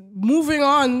geest. Moving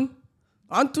on.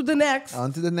 On to the next.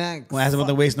 On to the next. Well, I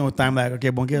don't waste no time like, okay,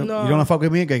 bon, you don't wanna fuck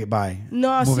with me? Okay, bye.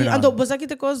 No, sim. Ando, bosa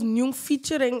kita kos new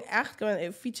featuring echt.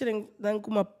 Featuring dan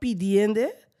kuma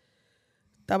pidiende.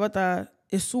 Tabata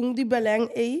esung di Beleng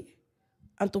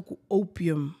anto ku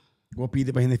opium. Wat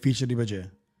pide para feature di budget?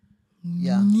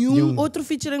 Yeah. New outro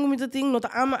featuring com ting nota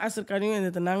ama acercarinho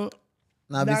ainda tanang.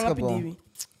 Nabis po.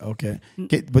 Okay.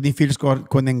 But in features con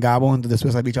engabo and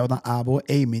después a reach out na abo,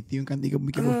 meti un cantigo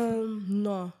muy que.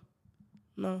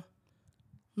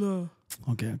 No.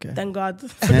 Okay. Thank God.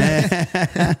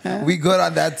 We good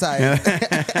on that side.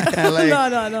 Like,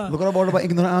 no. Look about about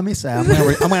ignorant amis. I'm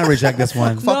gonna reject this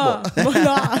one. No.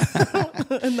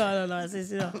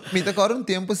 Sí. Me tocaron un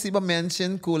tiempo si ba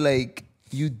mention ko like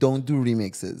you don't do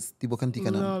remixes. Tipo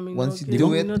cantica na. Once you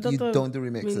do it, you don't do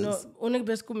remixes. Una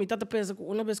vez que me tata pensa que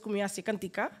una vez que me hace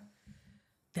cantica,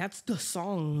 that's the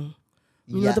song.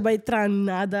 Me não vai entrar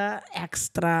nada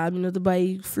extra, me não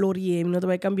vai florear, me não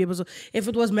vai cambiar. If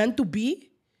it was meant to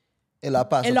be, ela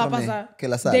passa. Que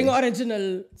ela sabe. Tem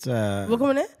original. Vou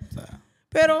como né?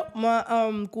 Pero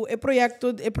com o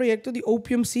projeto de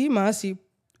Opium sim, mas sim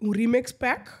remix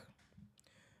pack.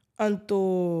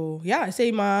 Anto,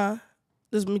 sei mas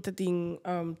dus met dat ding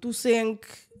toesenk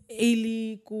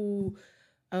Eli ku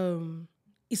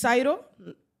Isairo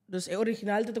dus é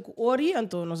original dat ku ori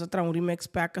anto nós atra remix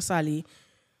pack kasali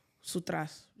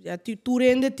sutras ja tu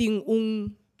rende ting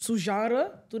su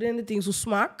genre tu rende ting su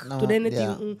smaak tu rende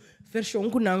ting version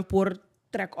ku nang por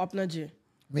track op na je.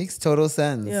 Makes total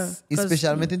sense. Yeah,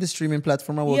 especialmente in the streaming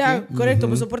platform. Yeah, correcto.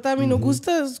 Pues por mí no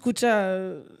gusta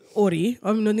escuchar Ori.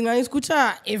 A mí no tengo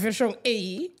escuchar a version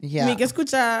A. Me que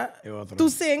escuchar tu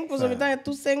sing, pues ahorita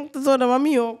tu sing, tu zona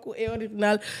mamio, é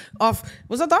original. Of,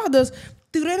 você tá dus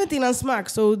tu rende tem na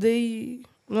smack, so they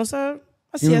nossa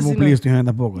assim assim. Please, tu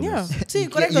ainda pouco. Yeah, sim,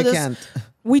 correcto. You can't.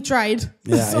 We tried.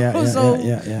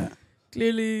 Yeah.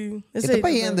 Clearly, Está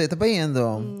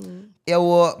payendo.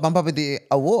 Eu vamos pedir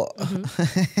awo.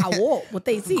 Awo,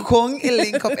 botei sim. Com o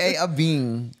link up a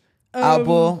bing.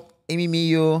 Abo, Amy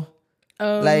Mio,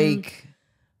 like.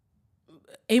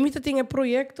 Amy tem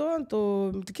projeto,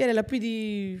 então me quer ela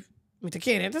pedir, me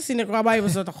quer, então se não vai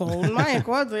você tá com mais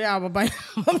coisa, babai,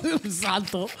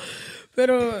 salto.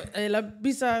 Pero ela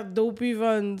bisa dope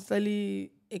van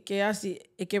ali é que assim,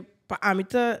 é que a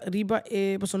mita riba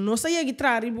você não sai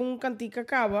guitarra riba cantica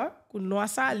acaba com não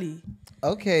sali.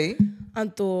 Okay.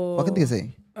 Anto. What can you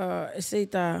say? Esse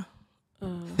tá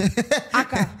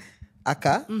Aka.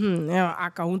 Aka?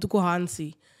 Aka junto com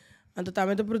Hansi. Anto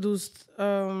também te produz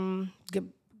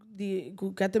de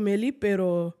Gatemeli,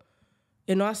 pero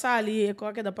e não sali é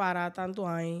qualquer da para tanto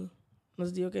aí.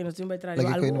 Nós digo que nós temos vai trazer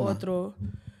algo outro.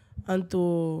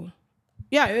 Anto.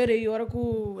 Eu era hora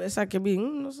com essa que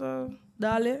bem, nossa,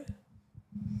 dale.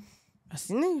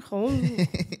 Assim nem gewoon.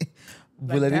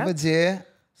 Bulariba je.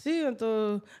 Sim,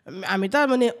 então a mim tá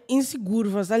mané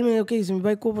inseguro, fazendo me ok, se me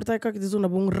vai comportar que diz uma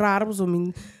bom raro,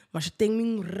 mas tem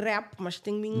um rap, mas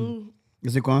tem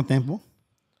Isso quanto tempo?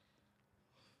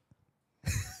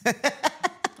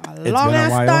 Long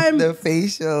ass time. The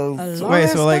facials.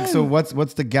 So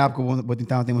what's the gap wat die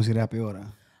taal temos rap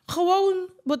ora? Gewoon,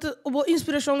 wat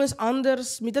inspiratie is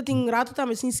anders. Met dat ding raad het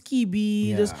met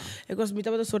skibi. Dus ik was met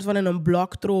een soort van een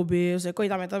blok trobe. Dus ik kon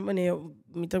je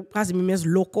met quasi mes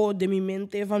loco de mi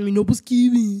mente van mi no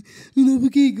skibi. Mi no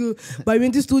bekijken. Bij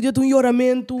mijn studio toen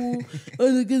joramento.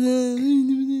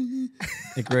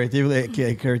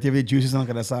 Creativity juices aan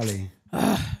kada sali.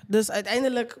 Dus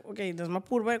uiteindelijk, dus maar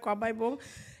poer bij qua bijbom.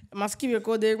 Maar skibi ik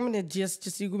hoorde ik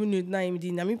just 5 minuten na hem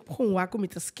die na mi gewoon wakker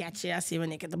met een sketch ja, zie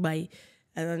ik het erbij.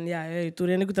 En dan, toen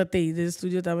ren ik dat tegen de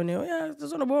studio, dan ben ik, dat is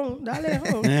zo'n boom, daar leg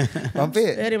ik ook.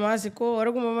 Pampé. Maar ik hoor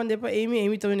ook een man die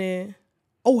Amy toen,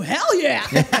 oh, hell yeah!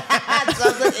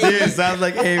 Sounds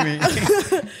like Amy.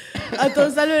 En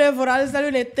toen staan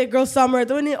we Take Girl Summer,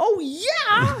 toen oh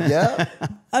yeah! Ja?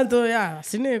 En toen,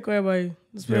 zie ik hoor bij.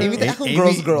 Amy is echt een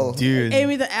girl's girl. Dude.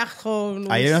 Amy is echt gewoon...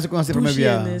 Ah, je was ook een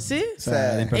via. Zie?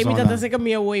 Amy dat is ik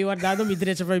meer way, waar daarom je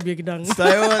dreetje van je bek dan.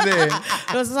 Sta je wat de?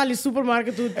 Dat is al die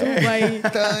supermarkt toe bij...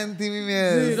 Tanti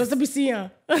mes. Dat is de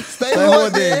piscina. Sta je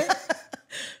wat de?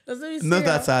 Dat is de piscina. No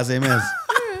that says mes.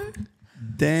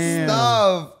 Damn.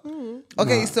 Stop.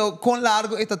 Okay, so con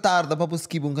largo esta tarde para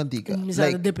buscar un cantica.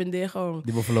 Like, depende gewoon.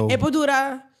 Die buffalo. E poi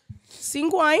dura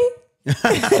 5 anni.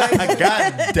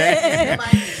 God damn.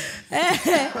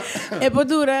 E poi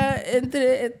dura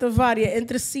entre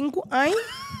 5 anni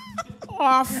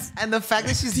of... And the fact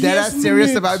that she's dead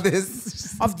serious about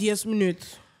this. Of 10 minuten.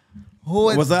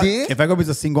 Was that? If I go with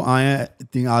a single eye,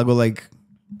 think I'll go like...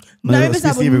 Nou, we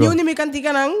hebben nu niet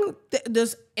kantika nang.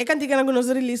 Dus ik kantika nang kuno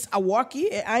release a walkie,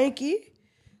 e aiki.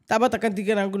 Tabata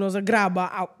kantika nang kuno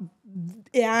graba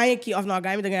e aiki of nou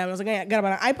ga me dan graba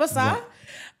na ai passa.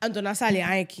 Então na sala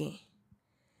aiki.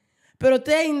 Pero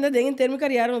te ainda em termo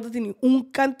carreira não tem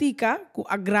cantica com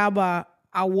a graba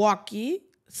a walkie,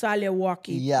 sala a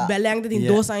walkie. Beleng tem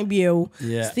 2 anos bieu.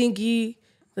 Stinky,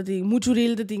 tem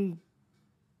muchuril tem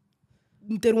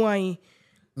termo aí.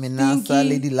 Menasa,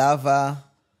 Lady Lava.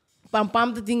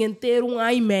 Pam te ting inteiro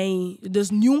ai mei.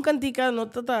 Dus nenhum cantica não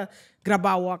tá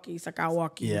gravar walkie, sacar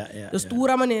walkie. Dus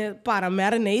tura mane para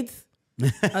marinate.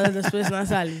 Alla depois na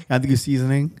sali. Cantica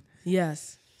seasoning.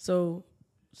 Yes. So,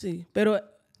 sí. Pero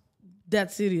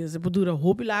that serious. Depois dura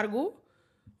hopi largo.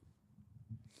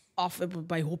 Of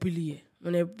bij hopi lie.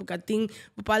 Mane porque ting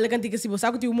bepaalde cantica se você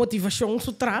tem motivação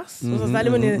so traz. Você sabe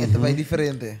mane. É bem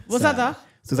diferente. Você tá?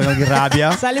 Você tá com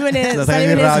rabia? Sali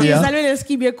mene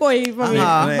skibie koi para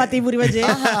mim. Bati buri baje. É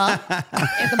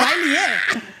vai lie.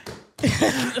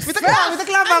 Vita klaar.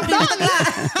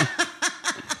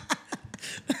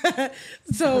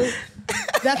 So,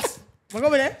 that's... Wat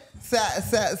kom je hè?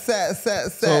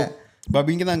 So,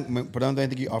 babin que nang, perdão, tô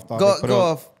aqui off Go topic.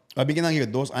 off. Babin que nang hier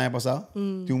 2 anos passar.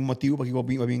 Tem motivo para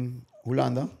que babin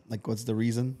Holland. Like, what's the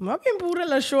reason? Babin pura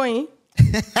la show, hein?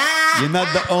 You're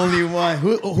not the only one.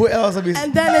 Who else have you...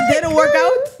 And then it didn't work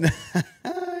out.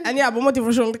 En ja, bij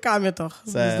motivatie te kamer toch?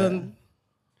 Dus dan...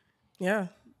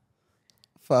 Ja.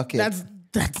 Fuck it.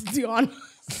 That's the honest.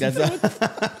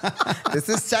 This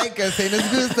is Chaika saying it's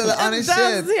good to the honest shit.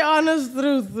 That's the honest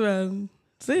truth, man.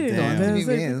 Sí.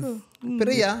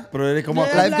 Pero ya. Pero como...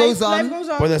 Life goes on.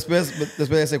 Pues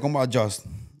después se como adjust.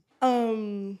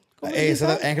 Is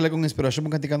dat eigenlijk een inspiratie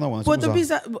voor cantica nou?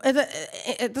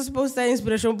 Het is supposed to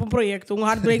inspiratie voor een project, een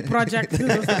heartbreak project.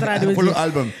 Voor een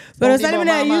album. But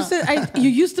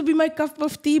you used to be my cup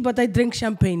of tea, but I drink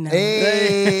champagne now.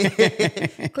 Hey.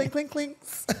 Clink, clink, clink.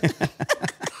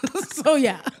 So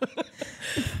yeah.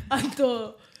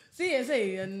 Anto, sí.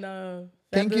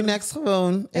 Thank you next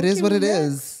gewoon. It is what it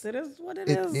is. It is what it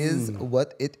is. is. It is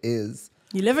what it is.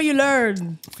 You live and you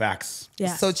learn. Facts.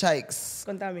 Yeah. So, Chikes.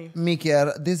 Contame.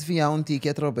 Miker, this via un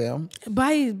ticket, Robert.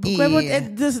 Bye.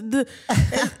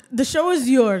 The show is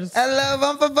yours. Hello,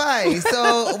 vamos bye.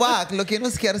 So, wak, lo que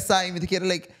nos quiere saber, me quiere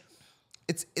like,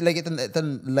 it's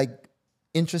like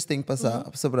interesting pasa.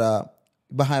 Sobra,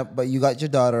 but you got your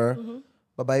daughter.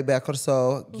 Bye back or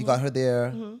so, you got her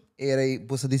there. Ere,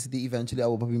 busa decidi eventually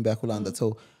awo babin back Holland.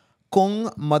 So,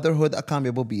 kung motherhood a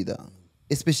cambia bobida.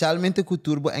 Especialmente com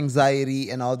turbo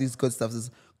anxiety and all these good stuff.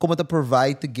 Como to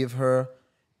provide to give her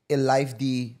a life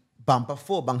di bampa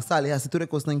fo, bang sali. Hasi tu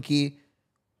recos nang ki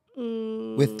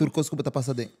with turcos como ta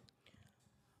passa de.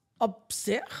 Op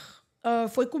zich,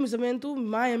 foi começamento,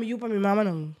 mãe me para minha mama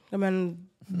não. I mean,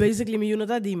 basically me não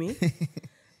tá de mim.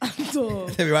 So.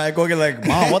 I go get like,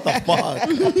 Mom, what the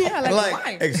fuck? Yeah, like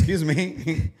why? Excuse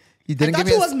me. You didn't I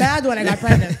thought she was mad when I got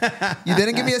pregnant. You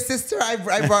didn't give me a sister, I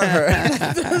brought her.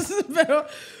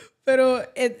 pero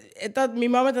mi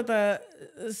mamá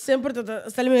sempre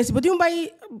sali me disse, "Pode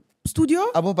bai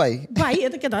studio?" Abo pai. Bai,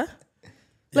 eta que tá?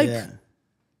 Like,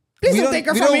 Please don't take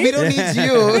her from me. We don't need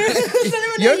you.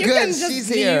 You're good. She's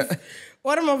here.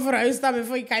 Ora uma vrouw staat me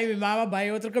foi cai minha mama vai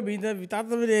outra cabine,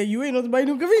 vitata me you ain't not vai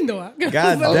nunca vindo. God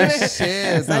damn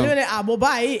shit. Sabe abo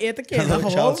vai eta que da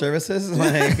child services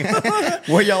like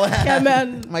where y'all at? Yeah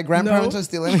man. My grandparents are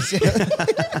still in shit.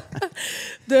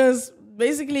 Dus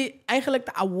basically eigenlijk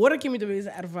de award met deze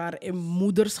ervaren in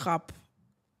moederschap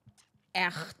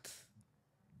echt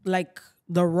like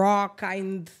the raw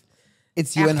kind.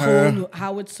 It's you and her.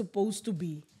 How it's supposed to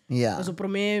be. Yeah. Dus op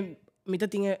mij met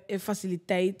dat dingen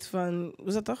faciliteit van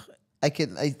was dat toch? What do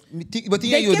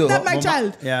They you do? kidnapped my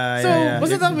child. Yeah. Was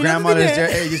dat grandmother's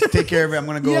there. Hey, just take care of it. I'm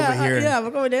gonna go over here. Ja,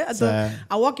 we komen daar. So,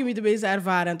 I walk met de deze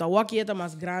ervaren. I walk het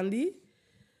mas grandi.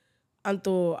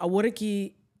 Anto I work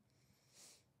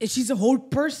she's a whole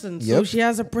person. So Yep. she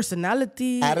has a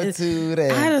personality.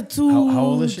 Attitude. How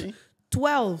old is she?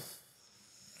 12.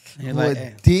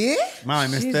 Mom, I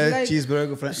missed that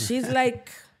cheeseburger. She's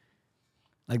like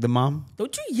the mom?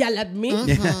 Don't you yell at me.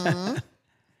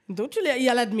 Don't you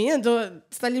yell at me. En toen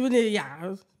stel je me,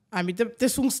 ja, het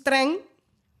is zo'n streng.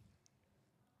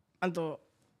 En toen,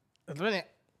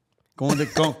 Kom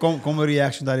een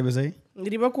reaction daar bij zei?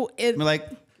 die baku, Like,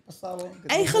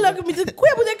 eigenlijk, met de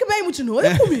koeien moet ik erbij moeten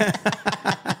horen. Kom je.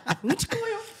 Niet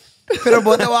koeien. Pero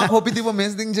bota wa hopi tipo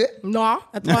mes ding je? No,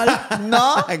 het wel.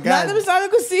 No? Nada me sabe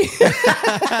que sí.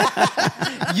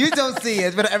 You don't see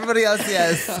it, but everybody else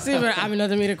yes. Sí, pero I'm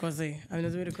not a miracle. I'm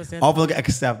not a miracle. I'll look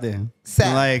accept it.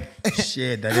 Like,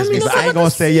 shit, that is me. I ain't gonna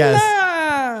say yes.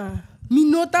 Mi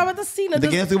nota wat assim. The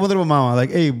game to mother mama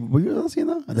like, hey, were you see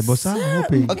now? The bossa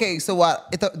hopi. Okay, so what?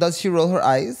 Does she roll her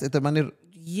eyes? Ito man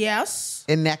Yes.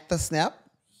 enacta snap?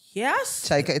 Yes.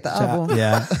 Chaika ita abo.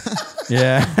 Yeah.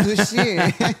 Yeah. Do she?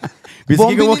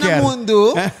 Bombi Bombi ni na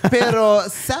mundo, pero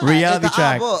sa reality ita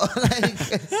check. abo. Like,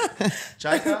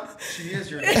 Chaika, she is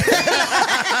your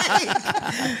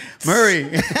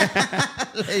Murray.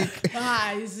 like,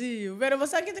 Ai, sim. Pero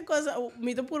você aqui tem coisa,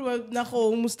 mita por na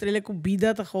gewoon mostrele com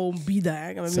bida, tá gewoon bida,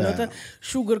 hè. Mas minota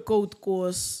sugarcoat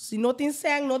cois. Se não tem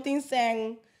sang, não tem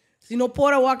sang. Se não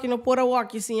pôr a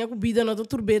walk, sim, a bida não tá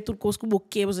turbe, turcos com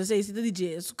boque, você sei, se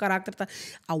DJ, o caráter tá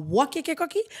a walk que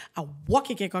aqui,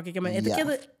 mas é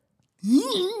daquela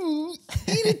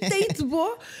irritate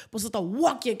bo, você tá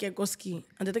walk que aqui.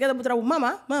 Ande daquela botar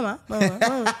mama.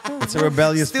 It's a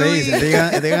rebellious phase.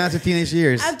 They're gonna have to teenage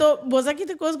years. Então, você aqui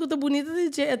tem coisa que tá bonita,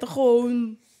 DJ, é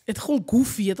gewoon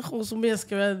goofy, é gewoon so mesmo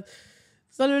que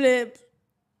sabe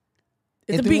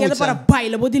ito pinga para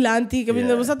baila bodilanti kami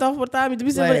na basta tao porta mi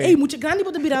tubi sabi hey mucha grande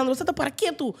bota birando basta ta para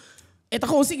quieto ito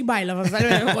ko sige baila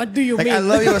what do you mean I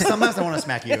love you but sometimes I want to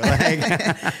smack you like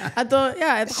ato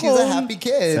yeah ito she's a happy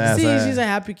kid. She's a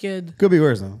happy kid. Could be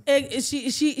worse though.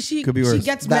 She Could be worse. She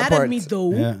gets That mad part. at me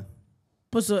though. Yeah.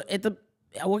 Poso ito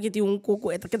awak iti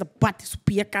coco ito kita bate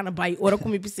supia kana bai ora ko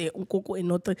mi pise coco e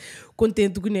nota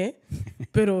contento com né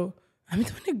pero a mim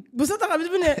também basta ta kami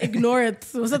também ignore it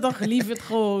basta ta leave it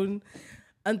gewoon.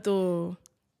 Anto,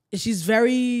 she's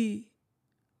very.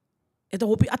 Ito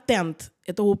hopi attent.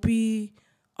 Ito hopi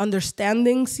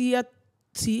understanding. Is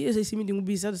me dingo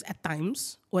bisa dus at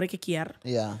times. Ora que quer.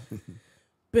 Yeah.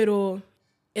 Pero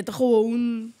ito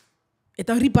gewoon.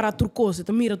 Ito ripara turcos.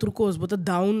 Ito mira turcos. Bota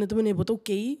down. Ito mene bota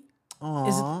okay.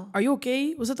 Are you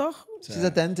okay? Was it toch? She's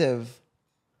attentive.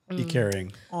 Be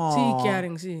caring. Sí,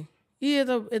 caring, sí. Y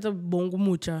ito bongo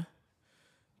mucha.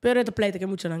 Pero ito pleita que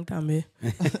mucho nang tambe.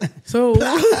 So she's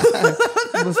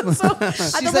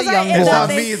a young boy. boy.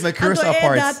 Me is my curse of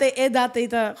parts. Date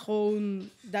ita gewoon,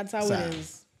 that's how it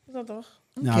is. Is dat toch?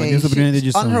 Okay,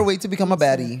 she's on her way to become a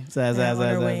baddie.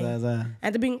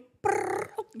 En te bing.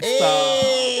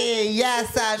 Hey,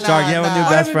 yes, Anna. Shark, you have a new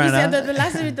best friend, huh? De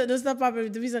laatste week, dus dat papa,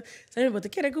 de visa. Zei je, wat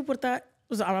ik kijk op porta.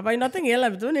 Dus allemaal bij nothing heel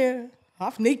heb toen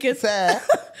half naked. Say.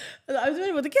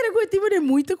 Wat ik kijk op die manier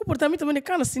moeite op porta met de manier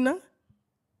kan zien, hè?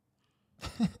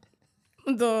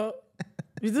 Então,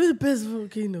 we do the best for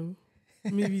okay, no.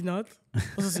 Maybe not.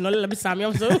 Of se não labi sami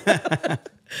of so.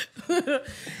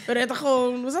 Pero ito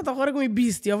gewoon, was dat toch hoor ik mijn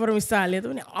beast, ja, voor mijn sali.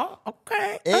 Ito ni, oh,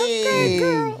 okay,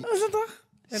 girl. Was dat toch?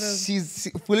 She's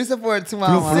fully support to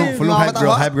mama. Full hype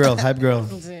girl.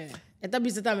 Ito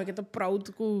beast também, que ito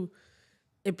proud ku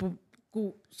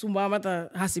sumama ta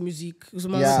hasi music.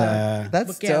 Yeah,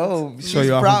 that's dope. Show She's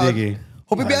you off proud. diggy.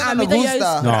 Hope you me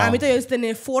gusta. A mim tá este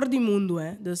né for di mundo,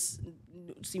 Dus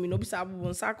se me não sabe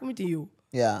bom saco me tio.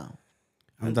 Yeah.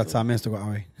 And that's how I missed to go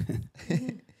away.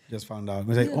 Just found out.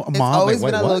 It's It's always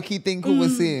been a low key thing who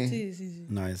was saying. Sí.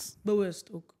 Nice. Bewust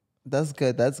ook. That's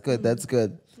good.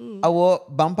 Awo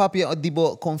bampapi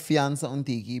odibo confianza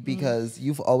untiki because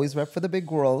you've always repped for the big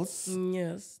girls.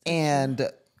 Yes. And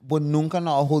we nunca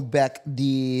na hold back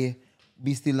the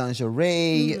Beastie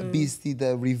lingerie, Beastie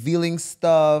the revealing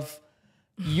stuff.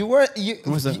 You were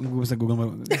What's the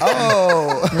Google?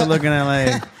 Oh, We're looking at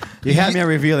like you had me at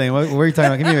revealing. What are you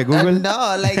talking about? Give me a Google.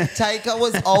 no, like Chaika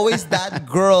was always that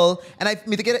girl, and I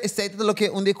me te quero excited to look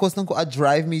at unde costam ko a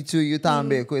drive me to you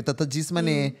tambe ko tata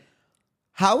gismane.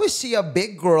 How is she a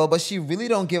big girl but she really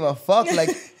don't give a fuck?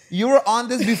 Like you were on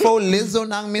this before Lizzo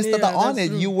nang Miss Tata on it.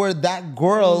 True. You were that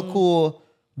girl who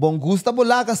bom gusta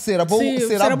bolaga será bobo.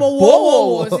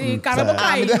 Sí, cara do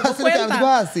pai.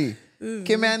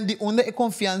 Que man di onde é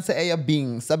confiança é a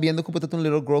bing, sabendo que puta um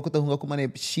little girl que tá hunga com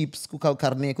mane chips com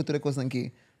carne com tudo coisa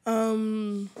aqui.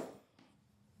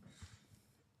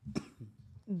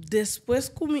 Depois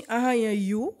que me arranha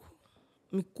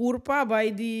me curpa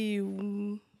vai de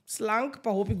slank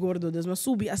para roupa gordo, mas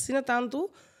subi assim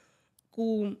tanto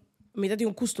que me tá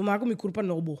tinha costumar com me curpa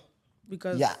nobo.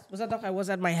 Because I was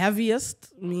at my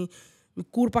heaviest, me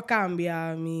curpa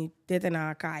cambia, me teta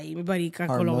na cai, me barriga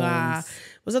colocar.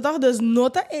 Você tá dus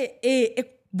nota é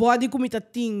body como tá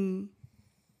ting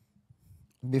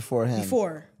beforehand.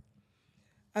 Before.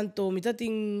 Então me tá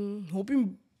ting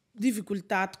hoping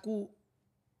dificuldade com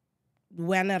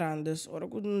Wenerandus. Ora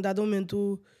com dado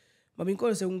momento, mas bem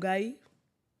conhecer guy.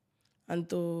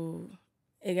 Então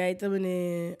e guy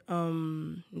também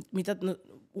me tá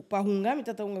para hunga, me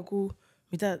tá hunga com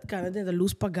me tá cara dentro da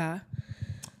luz pagar.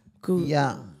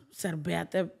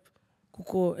 Serbete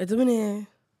kuko ito man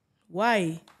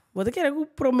why what quer que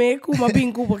prometo uma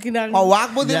bingo porque não o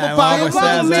wakbo de mo pa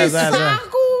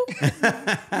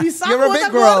You're a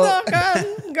big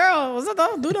girl what's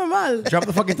that do normal drop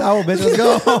the fucking towel bitch let's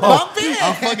go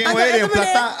I'm fucking waiting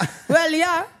well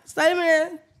está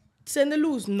aí sendo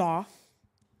luz no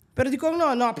pero digo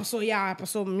no passou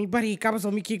mi barriga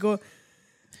passou mi kiko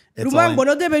Rumang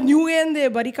bono deve new ende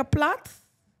barriga plat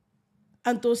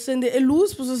Então, sendo a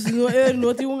luz,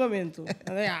 não tem julgamento.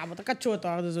 Bota cachota,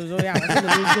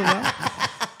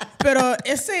 pero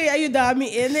esse ajuda-me,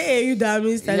 ele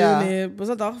ajuda-me,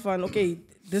 você tá falando, ok,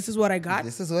 this is what I got.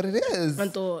 This is what it is.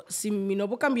 Então, se me não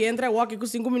vou cambiar, entra walk com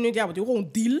 5 minutos, eu vou um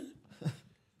deal.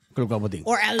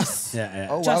 Or else.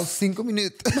 Oh, wow, 5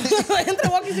 minutos.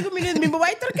 Entra walk com 5 minutos, me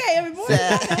vai trocar, me vai.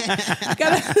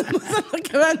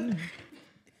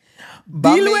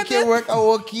 Deal que work a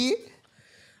walkie.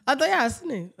 Então,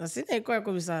 assim é que eu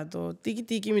começar.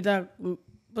 Tiki, me dá...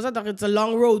 Você tá it's a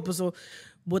long road, pessoal.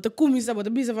 Bota começa, bota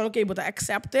bisa, fala, ok, bota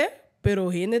accepte, pero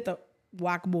rende tá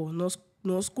wakbo.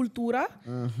 Nos cultura,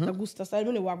 tá gusta,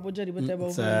 sabe? Wakbo já riba teba.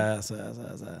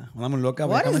 Vamos louca,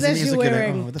 what is that you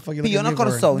wearing? What the fuck Piona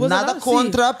Corso, nada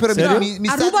contra, pero me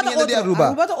está vindo de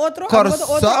Aruba.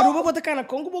 Aruba bota cana,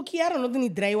 como que boquiera, não tem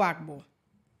dry wakbo.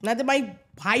 Nada mais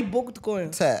high book to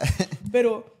coin.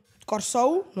 Pero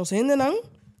Corso, não sei ainda não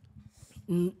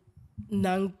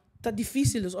tá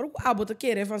difícil. Ora, bota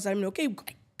querer fazer, ok, I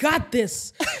got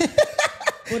this.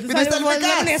 Bota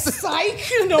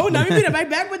psych, não me vira vai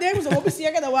back with them, so vou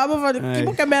pensar que da waba que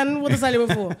boca man, bota sair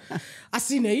before.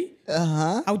 Assim aí.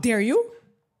 How dare you?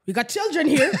 We got children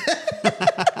here.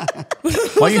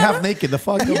 Why you half naked? The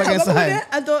fuck? Go back inside.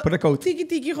 Put a coat.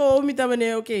 Tiki, ho, me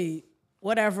também, ok.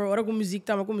 Whatever, ora com música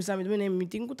tava começando, me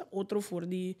tem que outro for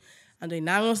de Ando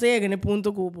não sei que ne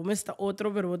ponto que o está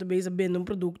outro pero vou bem vender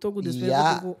produto que depois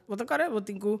vou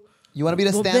ter que You want to be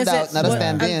the standout, not a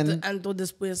stand-in. Então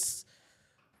depois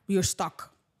you're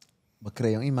stuck. Mas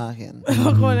cria uma imagem.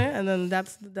 And then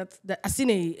that's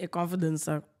assim é confidence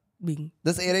bem.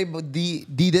 Das era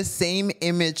the same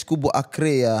image que a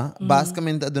cria,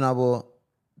 basicamente donava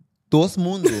dois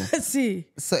mundos. Sim.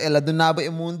 So ela donava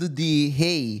o mundo de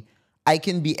hey, I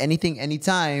can be anything,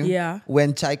 anytime.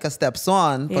 When Chaika steps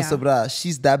on,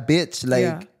 she's that bitch.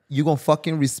 Like, you gonna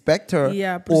fucking respect her,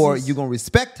 or you gonna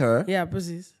respect her.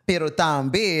 Precies. Pero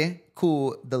também,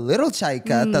 ku the little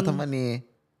Chaika, tatamani,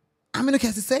 I'm gonna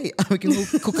quer say, I'm gonna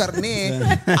ku carne,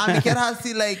 I'm gonna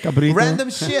see like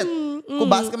random shit. Ku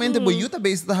basicamente, but you tá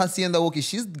basically haciendo okay.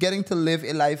 She's getting to live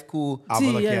a life ku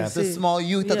the small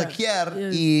you tata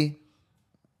quer e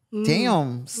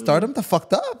damn, Stardom tá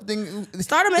fucked up.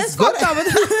 Stardom is fucked up.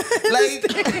 Like,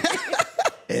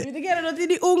 we quero não ter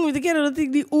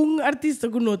de artista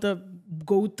que nota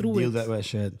go through deal it. That way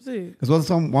shit. Because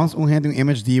once hand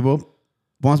image divo,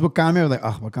 once we cambia like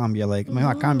we cambia like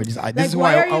my cambia. This is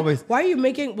why I always. Why are you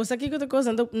making? Você aqui que outra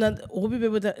coisa na hobby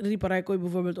bebê reparar que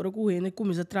por ora que ele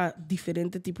começa a tra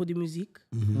diferente tipo de música.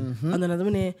 And then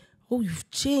também you've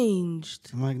changed.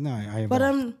 I'm like no, I.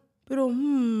 Pero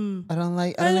I don't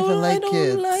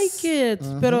even like it.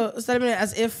 Pero sabe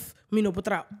as if me no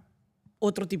potra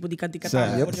outro tipo de cantica.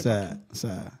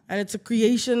 And it's a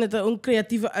creation, it's een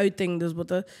creatieve uiting. Dus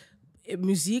wat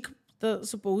muziek te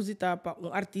supposita para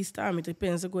artista, a mim te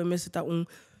pensa que me está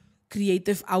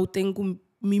creative outing com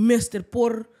mi mister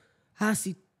por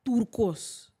hasi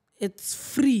turcos. It's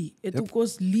free.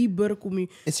 It's liber com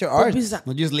It's your art.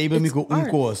 Not just label me com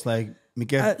course, like me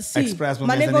quer express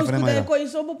uma mensagem diferente. Mas negócio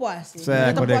coisa sobre posse.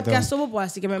 Een podcast sobre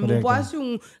posse, que me posse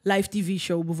live TV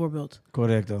show bijvoorbeeld.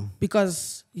 Correcto.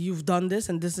 Because you've done this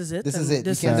and this is it. This is it.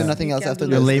 You can't do nothing else after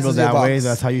this. You're labeled that way.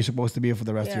 That's how you're supposed to be for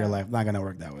the rest of your life. Not gonna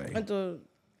work that way. And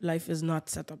life is not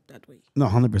set up that way. No,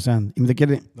 100%. Even the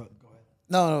kid.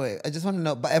 No, wait. I just want to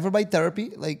know. But ever by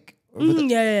therapy, like?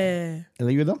 Yeah.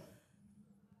 You though?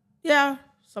 Yeah,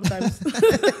 sometimes.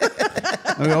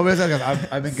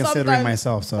 I've been considering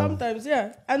myself, so. Sometimes,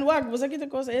 yeah. And wag, was aqui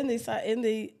coisa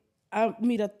ainda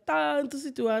mira tanta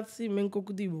situação men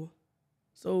cocudibo.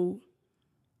 So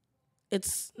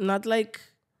it's not like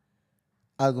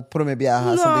algo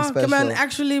promebiaha, something special. No, man,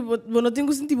 actually, but não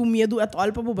tenho sentido medo at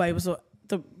all para bobai. So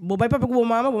bobai para com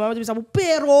mama te sabe,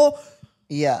 pero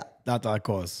yeah, that's our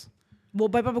cause.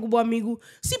 Bobai para com amigo.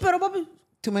 Sim, pero papi.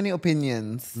 Too many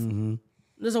opinions.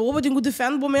 Dus ik tenho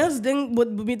defend bom mês, denk bot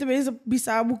bemite mês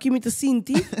bisabo que me te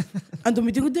sinti. Então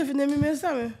me tenho defender me mês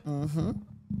sabe.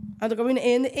 Então caminho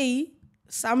aí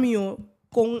samio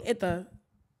com eta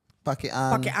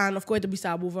pakean of coisa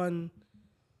bisabo van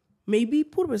maybe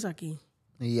por bes aqui.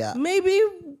 Yeah. Maybe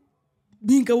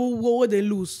dinka wo they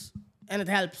lose and it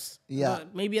helps. Yeah.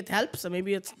 Maybe it helps and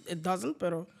maybe it doesn't,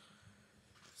 pero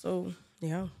so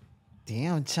yeah.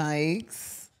 Damn,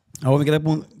 Chikes. Oh, we get up.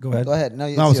 Go ahead. Go ahead.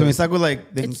 No, so it's not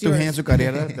like tu hands your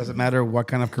carreira. Doesn't matter what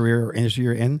kind of career or industry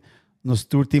you're in. Nos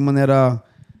turti maneira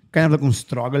kind of like un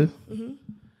struggle.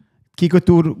 Kiko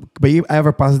tur, vai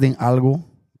ever passed in algo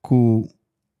que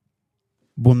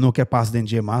bom não quer passar em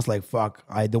dia mais, like fuck,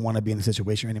 I don't want to be in a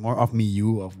situation anymore. Of me,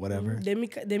 you, of whatever. De mi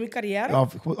carreira.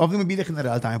 Of de vida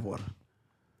general time por.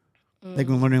 Like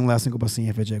un learning lesson ko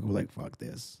pasin FJ ko like fuck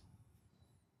this.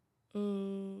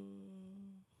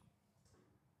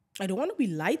 I don't want to be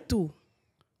lied to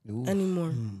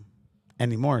anymore.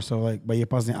 Anymore, so like, but you're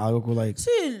passing algo ko like.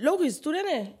 Sí, logis, tú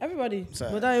nene, everybody.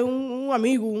 But I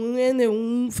amigo,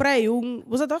 freio,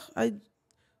 was that? I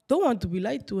don't want to be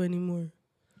lied to anymore.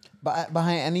 But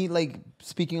behind any like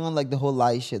speaking on like the whole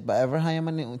lie shit, but ever have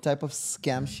any type of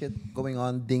scam shit going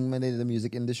on ding man in the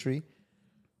music industry?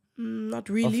 Not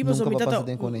really, but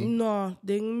no,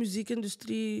 ding music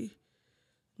industry.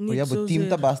 Oh ja, but team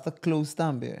ta basta close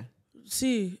também.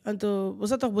 Sim, então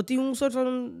você tá botando soort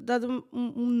van dat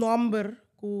number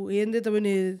ku ende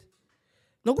também.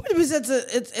 Não como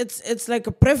it's like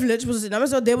a privilege, porque não é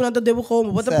só debo não debo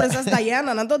como, bota princesa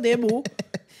Diana não debo.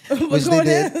 Which they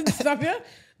did. Snap je?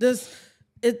 Dus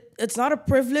it's not a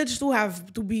privilege to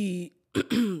have to be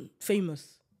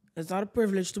famous. It's not a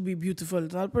privilege to be beautiful.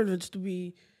 It's not a privilege to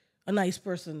be a nice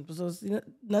person. Because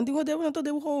não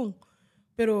debo como.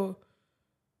 Pero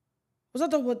was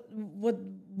dat toch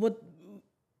wat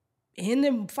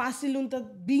hende fácil om te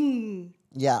ding.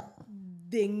 Ja.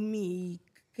 Ding me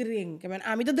kring. Ik ben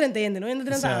met de drente hende, no? In de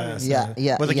drente.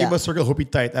 Ja. But like keep a circle hoopy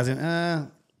tight, as in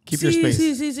keep your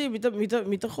space. Sí.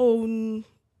 Met gewoon.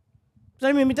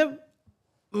 Zeg me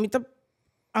met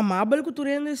amabel que tu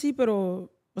rende sí, pero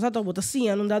was dat toch wat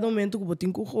assim, num dado momento que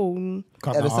botin ko gewoon.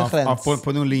 Er is een grens.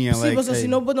 Pon een linha like. Sí, was assim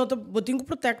no botin ko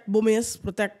protect bo mes,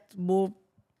 protect bo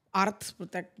art,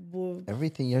 protect bo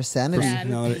everything, your sanity.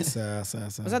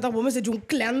 Was dat toch bo mes je een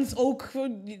cleanse ook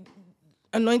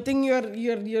anointing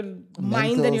your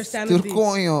mind and your sanity.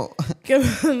 Turconho.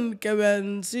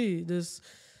 Kevin, zie. Dus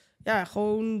ja,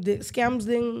 gewoon de scams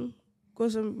ding.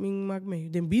 Cosa ming maak mee.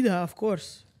 Den bida, of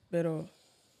course. Pero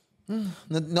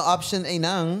no option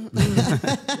ainang.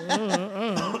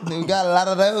 We got a lot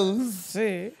of those.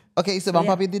 Sí. Okay, so bang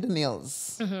papi did the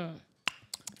nails.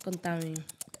 Contame.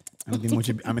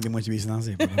 I'm in much business.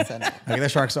 I get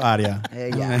sharks area.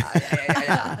 Yeah.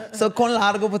 So kon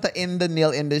largo puta in the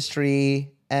nail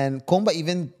industry and kon ba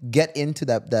even get into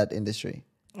that industry?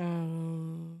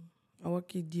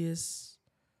 Awaki dies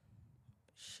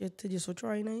shit dies so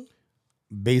try na.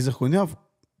 Bezig gewoon of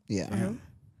yeah.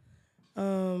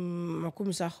 Maar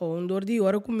kom sa gewoon door die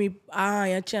hoor kom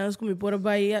ja chance kom por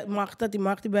bij maakt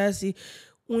die basi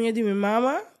unha de minha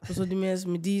mama, pessoa de mes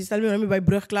me diz, sabe meu nome vai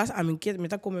brugklas, a mim que me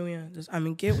tá comendo unha. Dus a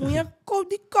mim que unha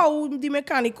de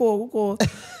mecânico ko.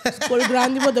 Escola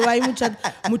grande bota vai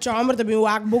mucha amor também o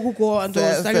akbo ko, então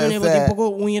sabe meu nome vai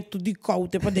pouco unha tudo de cau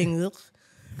te para dentro.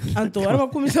 Então ela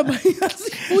começa a vai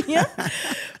assim unha.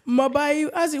 Mas vai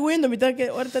assim unha me tá que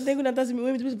ora tá tenho na tá assim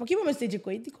unha me diz, "Por que vamos ter de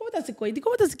coi? Como tá se coi?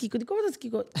 Como tá se kiko? Como tá se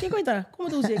kiko? Que coita? Como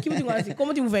tu usa? Que me digo assim?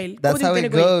 Como tu velho? That's how it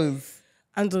goes.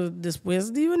 Então, depois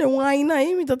de uma aina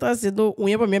aí, me tá sendo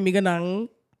unha para minha amiga não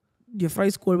je vrouw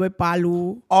school bij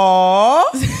Palu. Oh!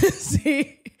 Sim.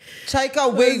 Chaika,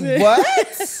 wait, what?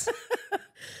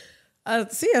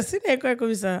 Sim, assim é que eu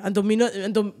comecei. Então,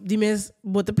 de mês,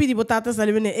 bota pedi batatas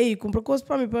ali, né? Ei, compra coisa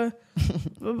para mim,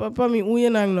 para mim, unha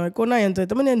não, é com não, então,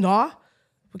 também não.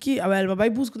 Porque, well, vai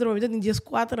buscar trabalho, tem dias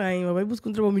 4 anos, vai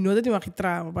buscar trabalho, minuto tem uma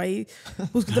ritra, vai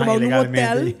buscar trabalho no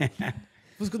hotel.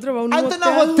 Buscar trabalho no hotel. Anta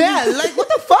no hotel? Like,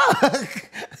 what the fuck?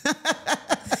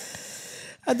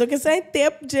 Então, que sai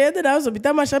tempo, gente, não, só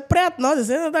tá mais preto, não,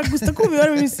 você não tá gostando de comer,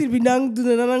 me serve, não,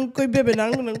 coi bebe,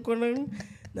 não,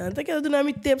 tá querendo dar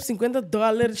me tempo, $50,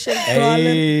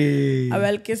 $100.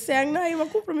 Well, que sai, não, eu vou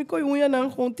comprar me coi unha, não,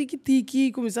 com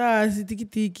tiki-tiki, começar assim,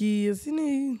 tiki-tiki, assim,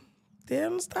 né,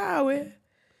 tem, está, ué.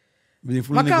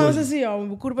 Mas calma, assim, ó,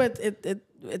 o corpo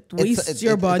wastes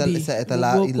your body.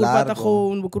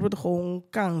 O corpo tá com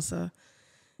cansa.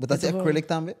 But that's acrylic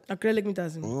também? Acrylic me tá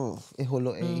assim. Oh, é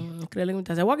rolo, Acrylic me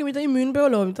tá assim. Eu acho que me tá imune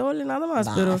para o então olha nada mais,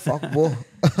 pero... Fuck, bo.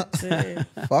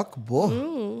 Fuck, bo.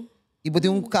 E botem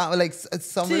like,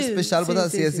 somewhere special, but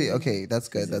that's assim, okay, that's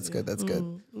good.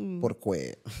 Por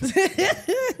quê?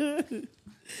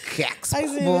 Kex,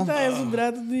 bo. Tá, é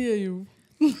sobrado dia, eu.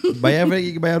 Vai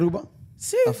haver que vai Aruba?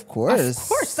 Sim. Of course.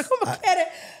 Tá como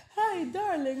quer. Hi,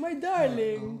 darling, my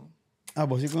darling.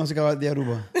 Você conhece a de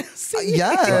Aruba? Yes.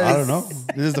 I don't know.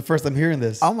 This is the first I'm hearing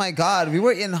this. Oh my God, we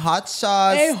were in Hot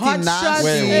Shots. Hey, Hot Shots.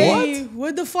 Wait, what?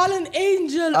 With the fallen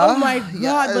angel. Oh my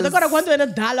God. But agora quando era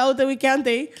dal out the weekend,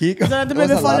 Kiko.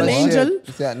 The fallen angel.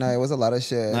 Yeah, no, it was a lot of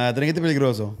shit. Drink it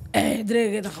peligroso.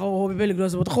 Drink it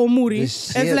peligroso. But gewoon moerie.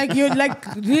 It's like you're like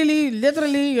really,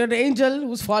 literally, you're the angel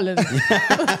who's fallen.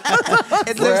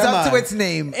 It lives up to its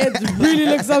name. It really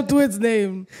lives up to its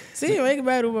name. Sim, eu que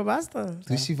vai Aruba, basta.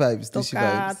 Tushy vibes.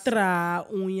 Tocar, tra,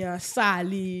 unha,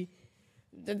 sali.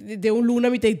 De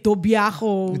luna me tem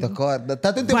dobiajo. Muito acorda.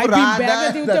 Tá tem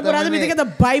temporada. Tem temporada me tem que dar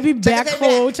baby back.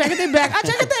 Check it back.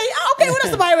 Check it aí. Okay, what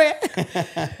is the byway?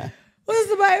 What is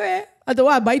the byway? Então,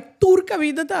 vai turca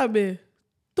vida também.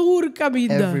 Turca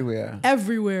vida.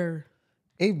 Everywhere.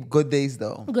 Hey, good days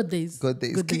though. Good days.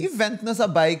 Que event nasa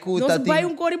bike ko tating? Nasa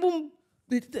bike coribum.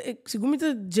 Siguro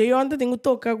ito jay ontem tenho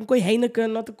toca com Heineken,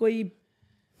 not coi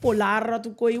Polar,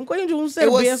 tu coi de cerveja. It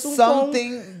was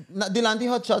something. Dilante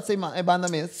Hot Shots é banda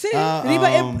mesmo. Sim. Riba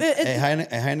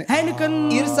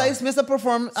Heineken. Irsa is mesmo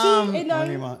perform.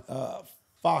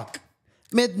 Fuck.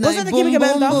 Midnight boom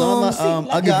boom boom.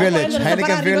 Agri Village.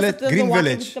 Heineken Village. Green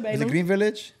Village. Is it Green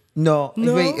Village? No.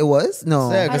 Wait, it was?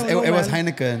 No. Yeah, because it was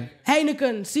Heineken.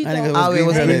 Sim. It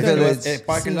was Green Village.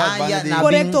 Parking lot.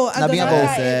 Correto. Nabinha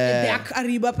bolsa. Deck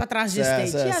arriba para trás de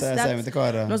stage. Yes,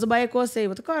 nós vai com você,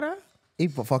 what cara? E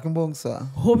fucking bom só.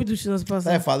 Hobby do chinos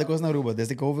passa. Fala coisa na Aruba.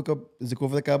 Desde que houve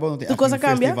acabou, não tem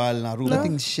festival na Aruba.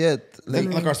 Nothing shit. Like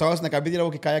na Carçosa, na cabine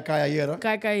que cai aí era.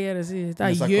 Cai era, sim.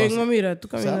 Tá, eu mira, tu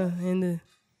caminha ainda.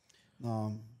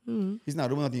 Não. Is na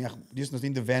Aruba não tem, just não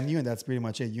tem the venue and that's pretty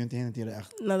much it. You não tem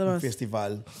nada mais.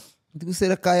 Festival. Digo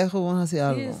será kaya ko na si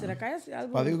album. Será kaya si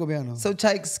album. Pavi ko gobyerno. So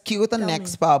Chikes, kiyo ta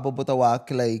next pa but walk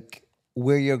like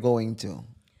where you're going to.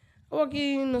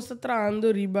 Aqui nós está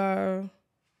trando riba.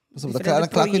 So claro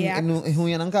que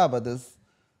ruim não acaba das.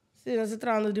 Sim, nós está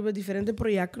trando riba diferente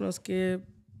projetos que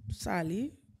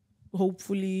sali.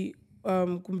 Hopefully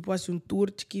como pode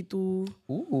tour chiquito.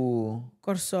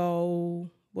 Curacao,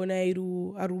 Bonaire,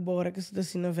 Aruba, agora que está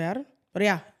assim na ver. Mas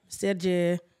yeah,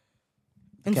 Serge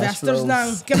investors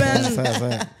não, que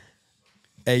bem.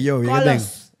 Hey yo, you getting?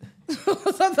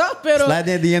 Slide in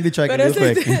the DM de Chaika real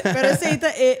quick. Pero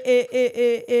aceita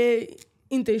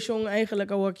intention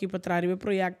eigenlijk ook aqui para trás o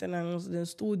projeto no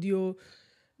estúdio.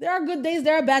 There are good days,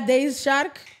 there are bad days,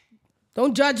 Shark.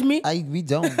 Don't judge me. We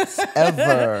don't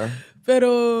ever.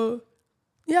 Pero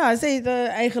ja,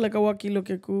 aceita eigenlijk ook aquilo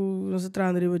que nós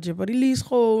trabalhamos de para release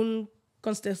gewoon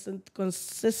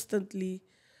consistently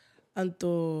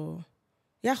anto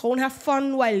ja, gewoon have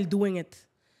fun while doing it.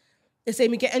 Eu sei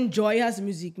que enjoy as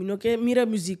muziek. Eu não quero mira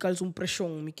muziek als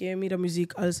pressão. Eu quero mira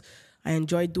muziek als I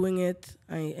enjoy doing it.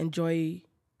 I enjoy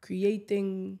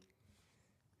creating.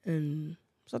 En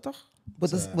zo toch?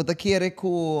 But I quero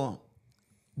que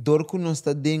door que nós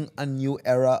está ding a new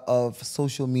era of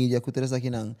social media que teresa aqui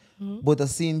não. But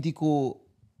assim tipo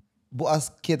bo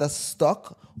as queda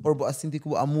stuck or bo assim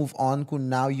tipo a move on que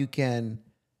now you can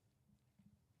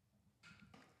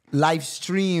live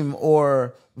stream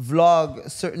or vlog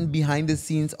certain behind the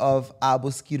scenes of abo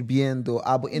escrevendo,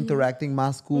 abo interacting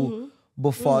mais com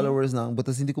bo followers não, but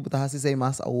assim tipo tá sei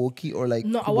mais awoki or like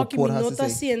no awoki me não tá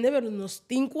haciendo, pero nos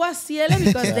tenho haciendo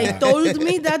because they told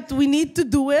me that we need to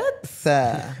do it.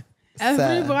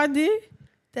 Everybody.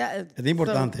 É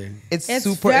importante. It's It's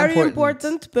super very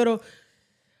important, pero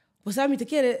você sabe te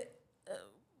quer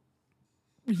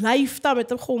live tá met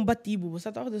hem gewoon batibu. Was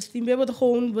dat toch? Dus team hebben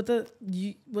gewoon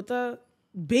wat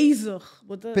bezig.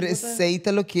 Pero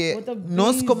aceita lo que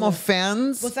nós como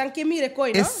fans. Você que mire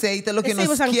coi, não? Aceita lo que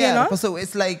nós quer. So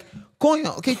it's like,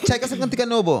 coño, okay, Chaika sa cantica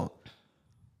nobo.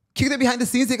 Kick the behind the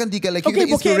scenes they cantica, like kick the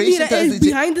inspiration. Okay,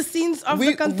 behind the scenes of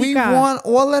the cantica. We want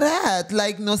all of that.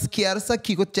 Like nós quer sa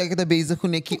kiko Chaika tá bezig com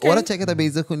neki, ora Chaika tá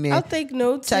bezig com neki. I'll take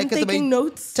notes. I'm taking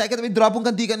notes. Chaika tá drop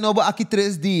cantica nobo aqui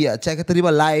 3 dias. Chaika tá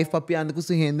riba live papiando com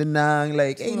sua renda nang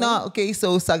like, hey no, okay,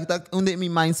 so sakita onde mi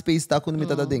mind space tá quando mi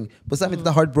tá ding. Posa mi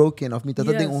tá heartbroken of mi tá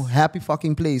ding happy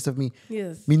fucking place of me.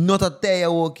 Yes. Mi nota até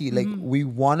aqui, like we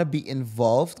want to be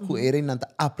involved com ele nanta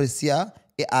apreciar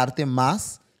e arte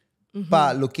mais.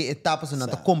 Pa lo que etapas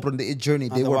nanta compreender a journey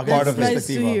they were part of nice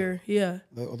to hear. Yeah.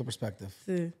 The other perspective.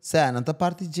 Sa nanta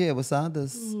parte je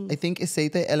basadas. I think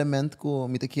esse é element que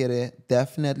me te quer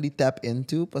definitely tap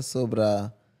into pa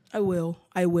sobra. I will.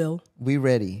 We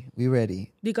ready.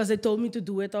 Because they told me to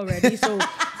do it already, so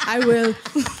I will.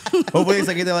 Hopefully it's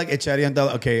like a cherry and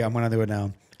okay, I'm gonna do it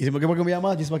now. Is it going to be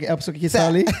a just like episode que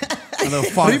sali?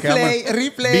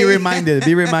 Replay. Be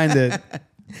reminded.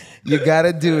 You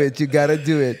gotta do it.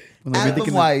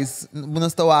 Album-wise,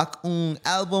 nós tawak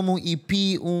album,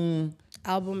 EP,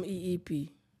 Album e EP.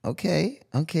 Okay,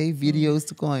 videos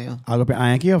to coin. Algo pe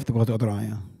ayan ki of to go to otro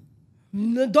ayan?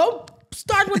 No, don't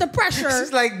start with the pressure.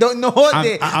 She's like, don't know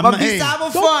it. Mabisamo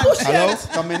fun. Hello,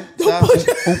 come in.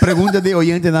 Pregunta de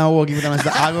oyente na ako aqui também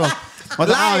está algo.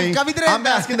 I'm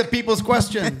asking the people's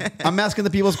question.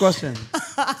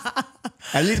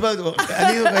 At least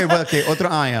okay, otro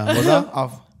ayan.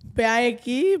 Off. Pe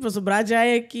aqui, para sobrar já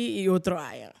aqui e outro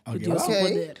aia.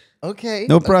 Okay.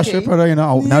 No pressure, but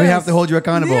now we have to hold you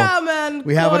accountable. Yeah, man.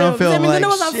 We have it on film. Like,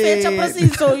 shit.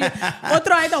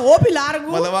 Outro aia, hopi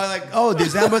largo. But like,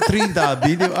 December 30,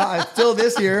 still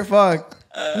this year, fuck.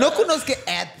 No conozco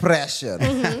add pressure,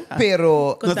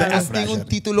 pero nós temos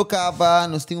título caba,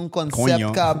 nós temos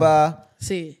concept caba.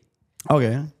 Sim.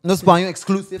 Okay. Nós banho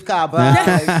exclusive caba.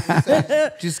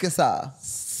 Diz que sa.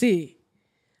 Sim.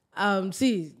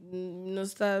 Sim.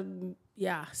 Nós está...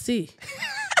 Yeah, sim.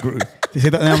 Is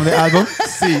it the name of the album?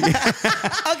 Sí.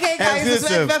 Okay, guys, dus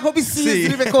wij hebben C.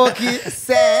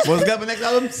 What's the next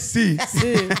album? Sí.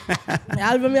 Het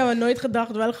album hebben we nooit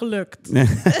gedacht, wel gelukt.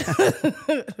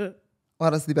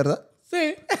 Wat is die verdad?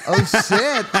 Sí. Oh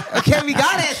shit. Okay, we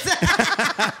got it.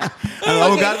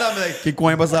 O cara que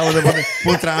coin passava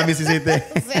por trâmite se tem.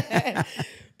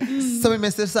 Sabe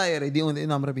Mr. Sayre, die onder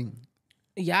in Amrabing.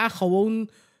 Ja, gewoon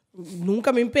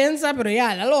nunca me pensa, pero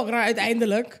ja, dat logra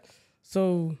uiteindelijk.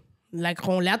 So, like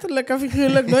gewoon letterlijk en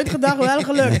figuurlijk, nooit gedacht, wel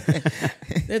gelukt.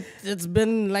 It's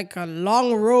been like a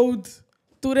long road.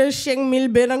 Toen er Sheng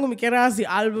Mil binnen, kom ik keren die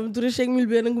album. Toen er Sheng Mil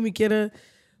binnen, kom ik keren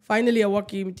finally a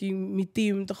wakkie met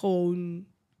team te gewoon.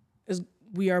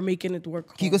 We are making it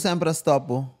work. Kiko sempre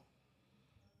stopo.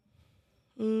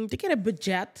 Te keren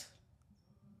budget.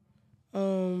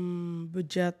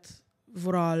 Budget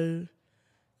vooral.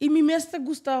 En mijn meeste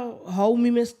gusta hou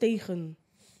mijn mes tegen.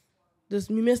 Dus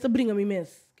mijn meeste brengen mijn mes.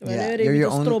 Yeah, you're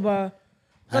your own.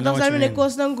 Kan dan zijn we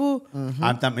kost dan go.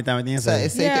 Me também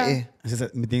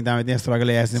tem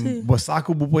struggle assim.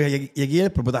 Bosaco bupo ya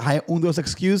pero but hay dos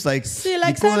excuse like. Sí,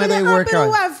 like say they work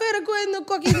out. Pero go in the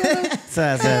cooking.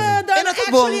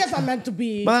 Actually it's meant to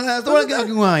be. But that's what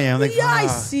I'm like. Yeah, I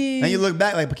see. And you look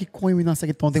back like, porque coin we não sei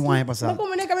que ponte wine passar. Mas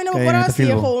como nem caminho por assim,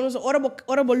 gewoon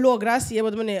ora bolo gracia,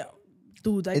 but mane.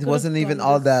 Dude, it wasn't even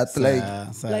all that.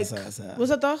 Was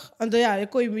dat toch? En ja, ik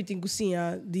kon je meeting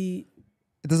cozinha die.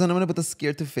 It doesn't mean but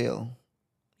scared to fail.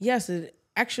 Yes, it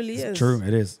actually is. True,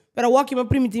 it is. Pero eu aqui uma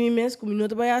primitiva imensa, com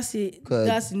minuto para assim,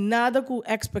 das nada com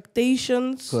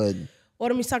expectations. Good.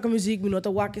 Ora me saca música, minuto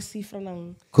eu aqui cifra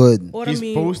não. Good.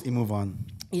 Just post and move on.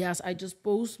 Yes, I just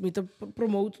post, me to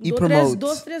promote.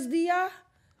 Dos, tres dias.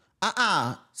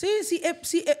 See,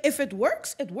 if it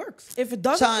works, it works. If it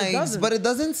doesn't, it doesn't. But it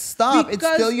doesn't stop. It's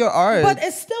still your art. But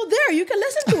it's still there. You can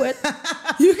listen to it.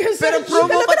 You can say, pero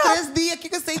promo pa 3 dias,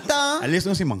 que say ta? At least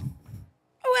no Simon.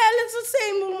 Well, it's the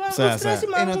same, man. Os 3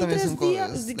 semanas, 3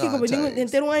 dias.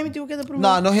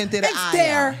 No, gente It's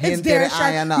there. It's there.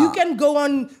 You can go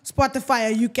on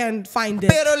Spotify and you can find it.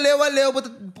 Pero leo,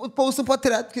 post um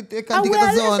portrait que te cantiga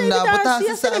da zona.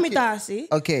 Botasse.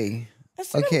 Okay.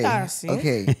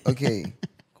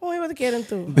 Como eu vou querer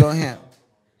tu? Go ahead.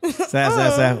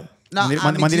 Certo.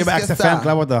 Mandei para XFM,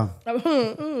 claro, tá.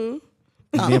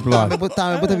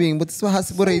 Bota bem, bota sua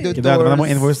raça por aí do que dá uma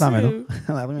invoice também,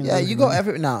 yeah, you go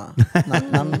every now.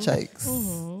 Not chicks.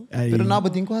 Pero não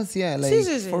botin com assim, like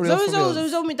for real.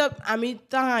 So a mim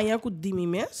tá ganhando com dimi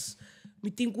mes. Me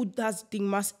tem que dar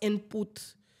mais input.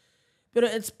 Pero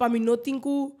it's para mim não tem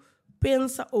que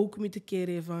pensa ook met de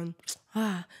keren van,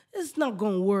 it's not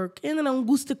gonna work. En dan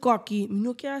guste kokkie, mi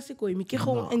no kaya si koi, mi ke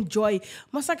gewoon enjoy.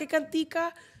 Maar sa ke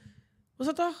kantika, was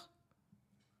dat toch?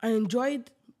 I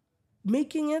enjoyed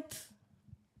making it.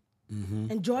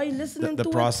 Enjoy listening to the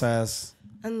process.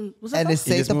 And it's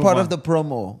say a part of the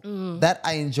promo that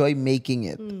I enjoy making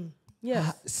it.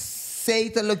 Yes. Say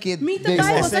to look at video.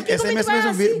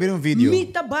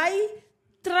 Mita bai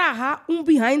traha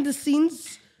behind the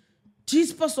scenes.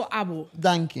 Chispa so abo.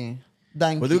 Dank je.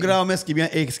 Wat doe ik nou met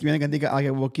skibien kantika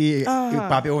aqui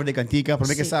papi over de kantika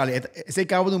para que sale. Sei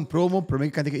que um promo para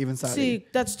que kantika even sale. See,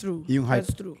 that's true.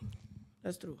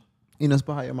 That's true. E nós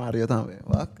para Mario também.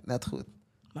 Net goed.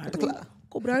 Mario.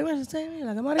 Cobrar mais assim,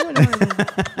 lá Mario.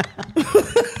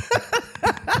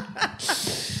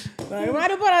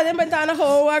 Mario para de ventana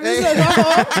ho,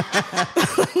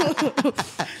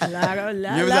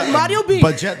 Mario B.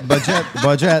 Budget.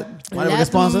 Mario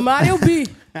sponsor. Mario B.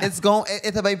 It's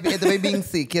vai being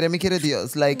sick. Quere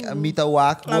Dios. Like Mita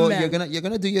Wakbo, you're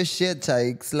gonna do your shit,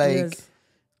 Chikes. Like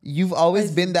you've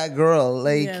always been that girl.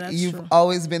 Like you've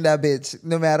always been that bitch.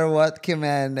 No matter what, Kim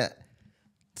and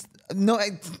no,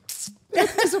 I'm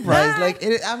surprised. Like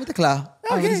I'm klaar.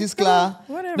 Okay, is klaar.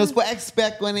 Whatever. Nos po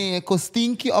expect wanneer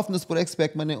kostinki of nos po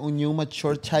expect wanneer een nieuw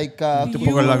mature Chaika.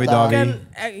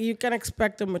 You can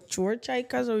expect a mature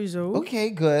Chaika sowieso. Okay,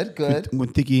 good.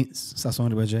 Een tikkie sazon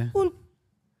de budget. A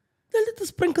little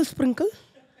sprinkle.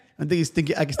 Een tikkie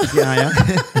stinky aan ja.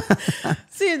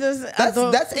 See,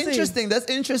 that's interesting. That's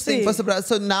interesting.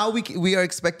 So now we are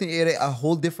expecting a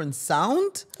whole different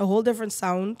sound. A whole different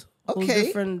sound. Okay. Whole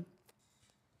different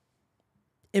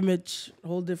image.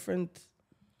 Whole different.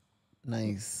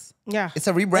 Nice. Yeah. It's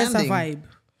a rebranding. It's a vibe.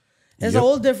 It's a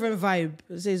whole different vibe.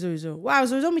 Say sowieso. Wow,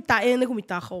 sowieso mita enig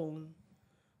mita gewoon.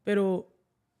 Pero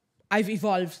I've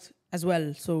evolved as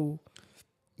well, so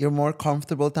you're more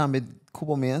comfortable time with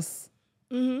kubo mes.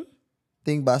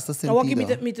 Think basta sentido. Awaki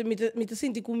mita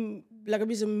senti kum laga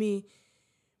bisa mi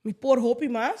por hopi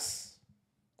mas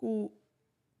ku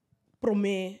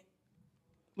prome.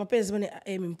 Ma pensa bane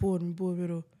mi por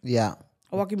pero. Yeah.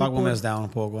 Pak me mes down een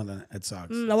poco and then it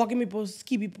sucks. Awaki mi po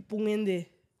skibi pungende.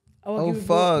 Oh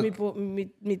fuck. Mi po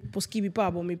skibi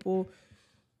pabo mi po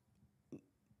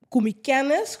com mi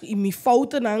kennis e mi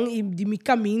fouten dan die mi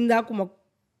caminda como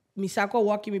mi saco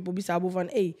awaki mi po bisabo van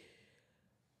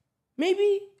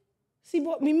maybe si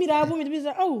mi mirabo mi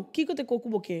bisa kiko te koku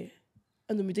boke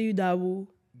ando mi te ayudavo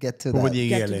get to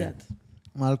that.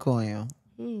 Malconho.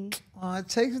 Oh,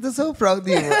 Chase is so proud of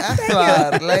you.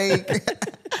 Echt like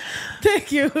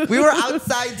thank you. We were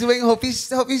outside doing hoppy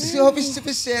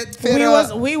stupid shit. We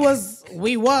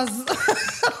was.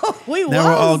 Now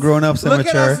we're all grown ups and Look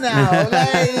mature. Look at us now.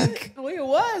 Like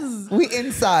we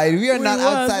inside. We are not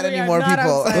outside anymore,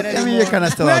 people. I mean, you're kind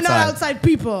of still We're outside. not outside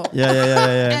people.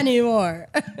 Yeah. Anymore.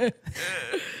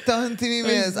 Don't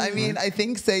miss. I mean, I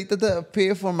think say to the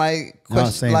pay for my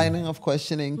lining of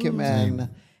questioning, Kim, and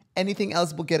anything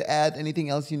else we could add? Anything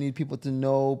else you need people to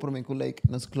know? Like,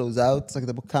 let's close out. Sa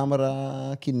kita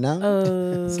camera, kinang.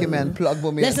 Kim, and plug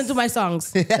listen to my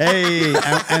songs. Hey,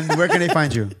 and where can they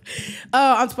find you?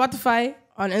 On Spotify,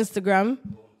 on Instagram.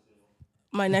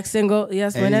 My next single,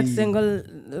 What's the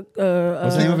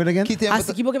name of it again? Que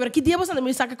dia você não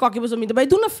me saca qualquer pessoa me vai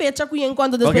do na fecha com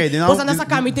enquanto depois você nessa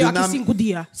camite aqui 5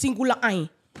 dias, 5 lá ai.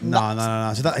 No.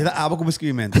 Você tá abo como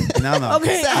escrevimento. Não.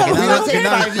 Okay.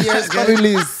 5 years for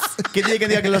release. Que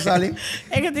dia que lo sale?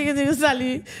 É que dia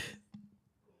sale.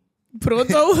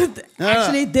 Pronto.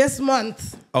 Actually this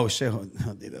month. Oh shit.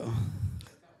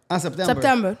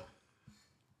 September.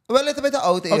 Well, it's a bit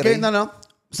out. Okay, no.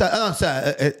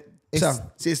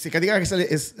 Se kadiga que sale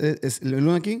es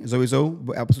lunes aqui, sowieso.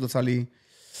 A episode sale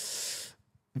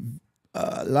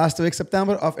last week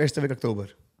September of first week October.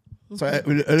 So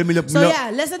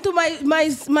listen to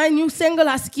my new single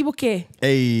Asikibuke.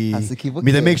 Hey,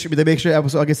 me make sure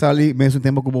episode aqui sale mesmo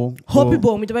tempo como. Hope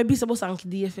bom, me vai bisa bosan que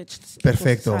dia fetch.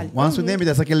 Perfecto. Once we name it,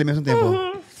 that's aquele mesmo tempo.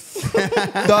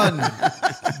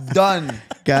 Done.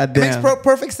 God damn. Makes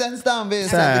perfect sense down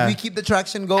there. We keep the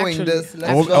traction going. Let's go.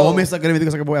 I will miss a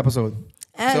episode.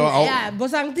 And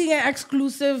bosang thing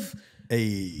exclusive.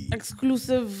 Hey.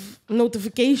 Exclusive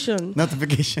notifications.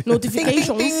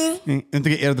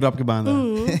 Untuk airdrop ke banda.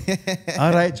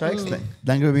 Alright, Chikes.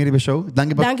 Dank je weer bij show.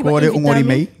 Dank je voor de ongori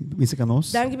mee. Bisa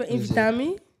kanos. Dank je voor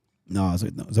invitami. No,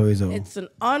 sowieso. It's an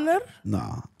honor.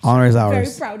 No, honor is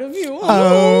ours. Very proud of you.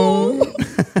 Oh.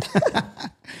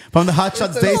 From the Hot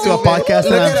Shots Days to a podcast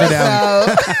in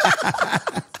Amsterdam.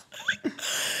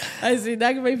 I say,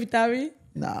 dank je voor invitami.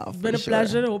 Nou, it's been a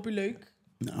pleasure. Hoop je leuk.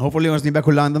 Hopefully, ons niet bij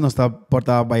Holland, dan staat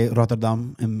porta bij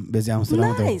Rotterdam en bij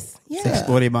Amsterdam. Nice. Yeah.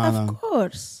 Story man. Of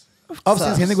course. Of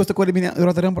sinds hindi gusto ko rin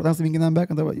Rotterdam, porta sa bingin back,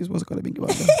 and then you supposed to call it bingin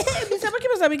back. Bisa pa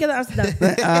sabi ka na Amsterdam.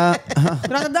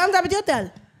 Rotterdam, sabi di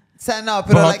hotel. No,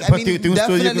 pero like, I mean,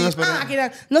 definitely.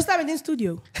 No estaba en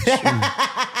studio.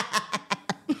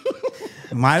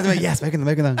 Mario, yes, wij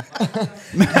kunnen.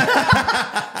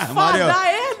 Mario,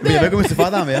 wij kunnen se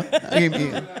fada, ja.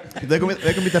 Wij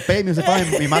kunnen met de pay, met se fada,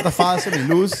 me mata fácil, me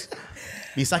luz,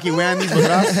 me saki wendy's por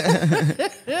atrás.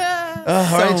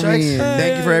 Alright, Chaika.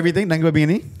 Thank you for everything. Thank you for being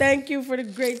here. Thank you for the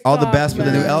great all talk, the best man.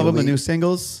 for the new album, the new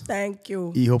singles. Thank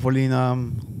you. Y hopefully,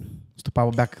 to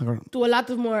power back to a lot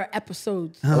of more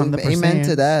episodes. Amen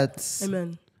to that.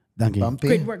 Amen. Thank you. Bumpy.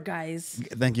 Great work, guys.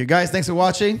 Thank you, guys. Thanks for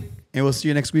watching, and we'll see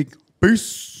you next week.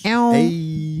 Peace. Ow.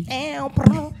 Hey. Ow,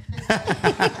 bro.